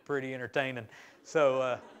yesterday that were pretty entertaining.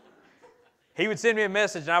 So he would send me a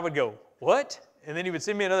message, and I would go, what? And then he would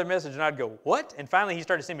send me another message, and I'd go, what? And finally he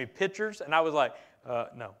started sending me pictures, and I was like,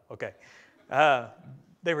 no, okay.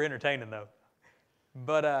 They were entertaining, though.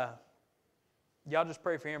 But y'all just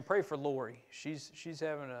pray for him. Pray for Lori. She's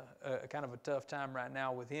having a kind of a tough time right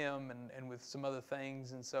now with him and with some other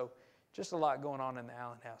things. And so just a lot going on in the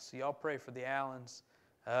Allen house. So y'all pray for the Allens.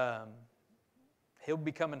 He'll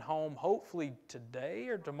be coming home hopefully today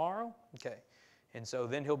or tomorrow. Okay. And so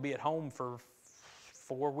then he'll be at home for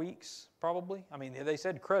 4 weeks probably. I mean, they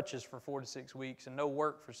said crutches for 4 to 6 weeks and no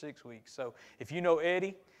work for 6 weeks. So if you know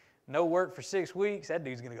Eddie, no work for 6 weeks, that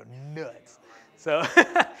dude's going to go nuts. So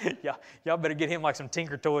y'all better get him like some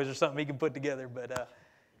Tinker Toys or something he can put together.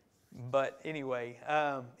 But anyway,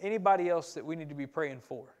 anybody else that we need to be praying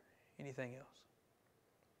for? Anything else?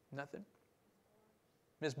 Nothing?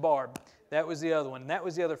 Miss Barb, that was the other one. That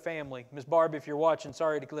was the other family. Miss Barb, if you're watching,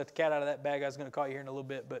 sorry to let the cat out of that bag. I was going to call you here in a little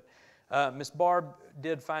bit. But Miss Barb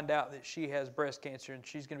did find out that she has breast cancer, and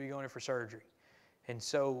she's going to be going in for surgery. And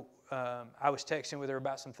so I was texting with her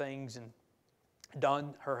about some things, and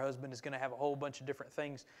Don, her husband, is going to have a whole bunch of different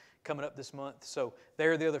things coming up this month. So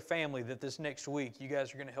they're the other family that this next week you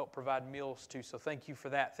guys are going to help provide meals to. So thank you for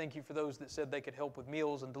that. Thank you for those that said they could help with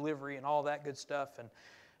meals and delivery and all that good stuff. And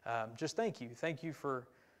just thank you. Thank you for,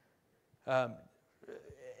 and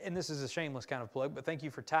this is a shameless kind of plug, but thank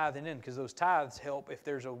you for tithing in, because those tithes help. If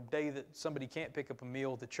there's a day that somebody can't pick up a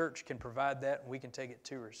meal, the church can provide that and we can take it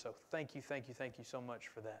to her. So thank you so much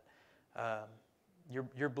for that.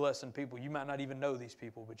 You're blessing people. You might not even know these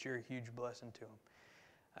people, but you're a huge blessing to them.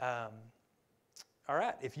 All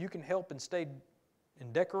right, if you can help and stay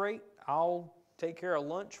and decorate, I'll take care of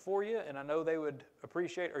lunch for you, and I know they would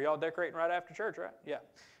appreciate. Are y'all decorating right after church, right? Yeah.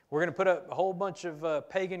 We're going to put up a whole bunch of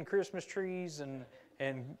pagan Christmas trees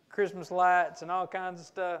and Christmas lights and all kinds of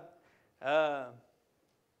stuff.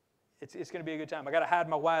 It's going to be a good time. I got to hide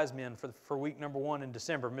my wise men for week number 1 in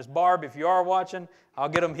December. Miss Barb, if you are watching, I'll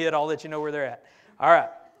get them hid. I'll let you know where they're at. All right.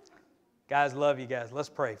 Guys, love you guys. Let's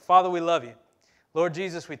pray. Father, we love you. Lord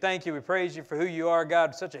Jesus, we thank you. We praise you for who you are,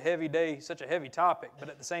 God. Such a heavy day, such a heavy topic. But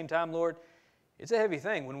at the same time, Lord, it's a heavy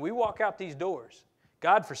thing. When we walk out these doors,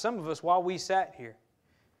 God, for some of us, while we sat here,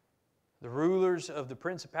 the rulers of the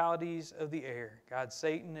principalities of the air, God,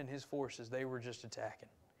 Satan and his forces, they were just attacking.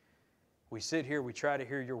 We sit here, we try to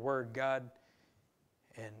hear your word, God,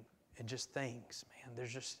 and just things, man.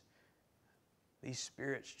 There's just, these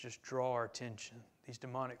spirits just draw our attention. These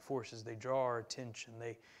demonic forces, they draw our attention.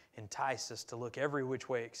 They entice us to look every which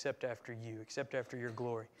way except after you, except after your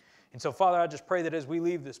glory. And so, Father, I just pray that as we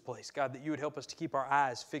leave this place, God, that you would help us to keep our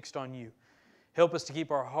eyes fixed on you. Help us to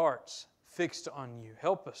keep our hearts fixed on you.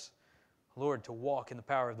 Help us, Lord, to walk in the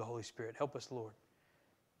power of the Holy Spirit. Help us, Lord,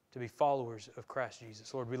 to be followers of Christ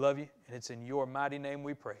Jesus. Lord, we love you, and it's in your mighty name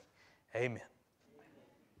we pray. Amen.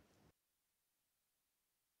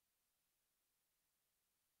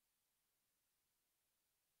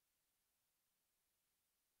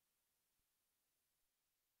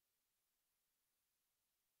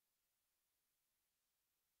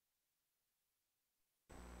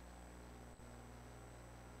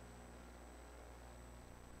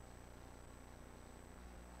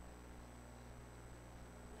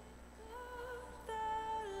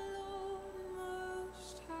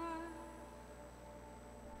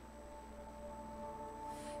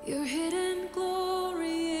 You're hidden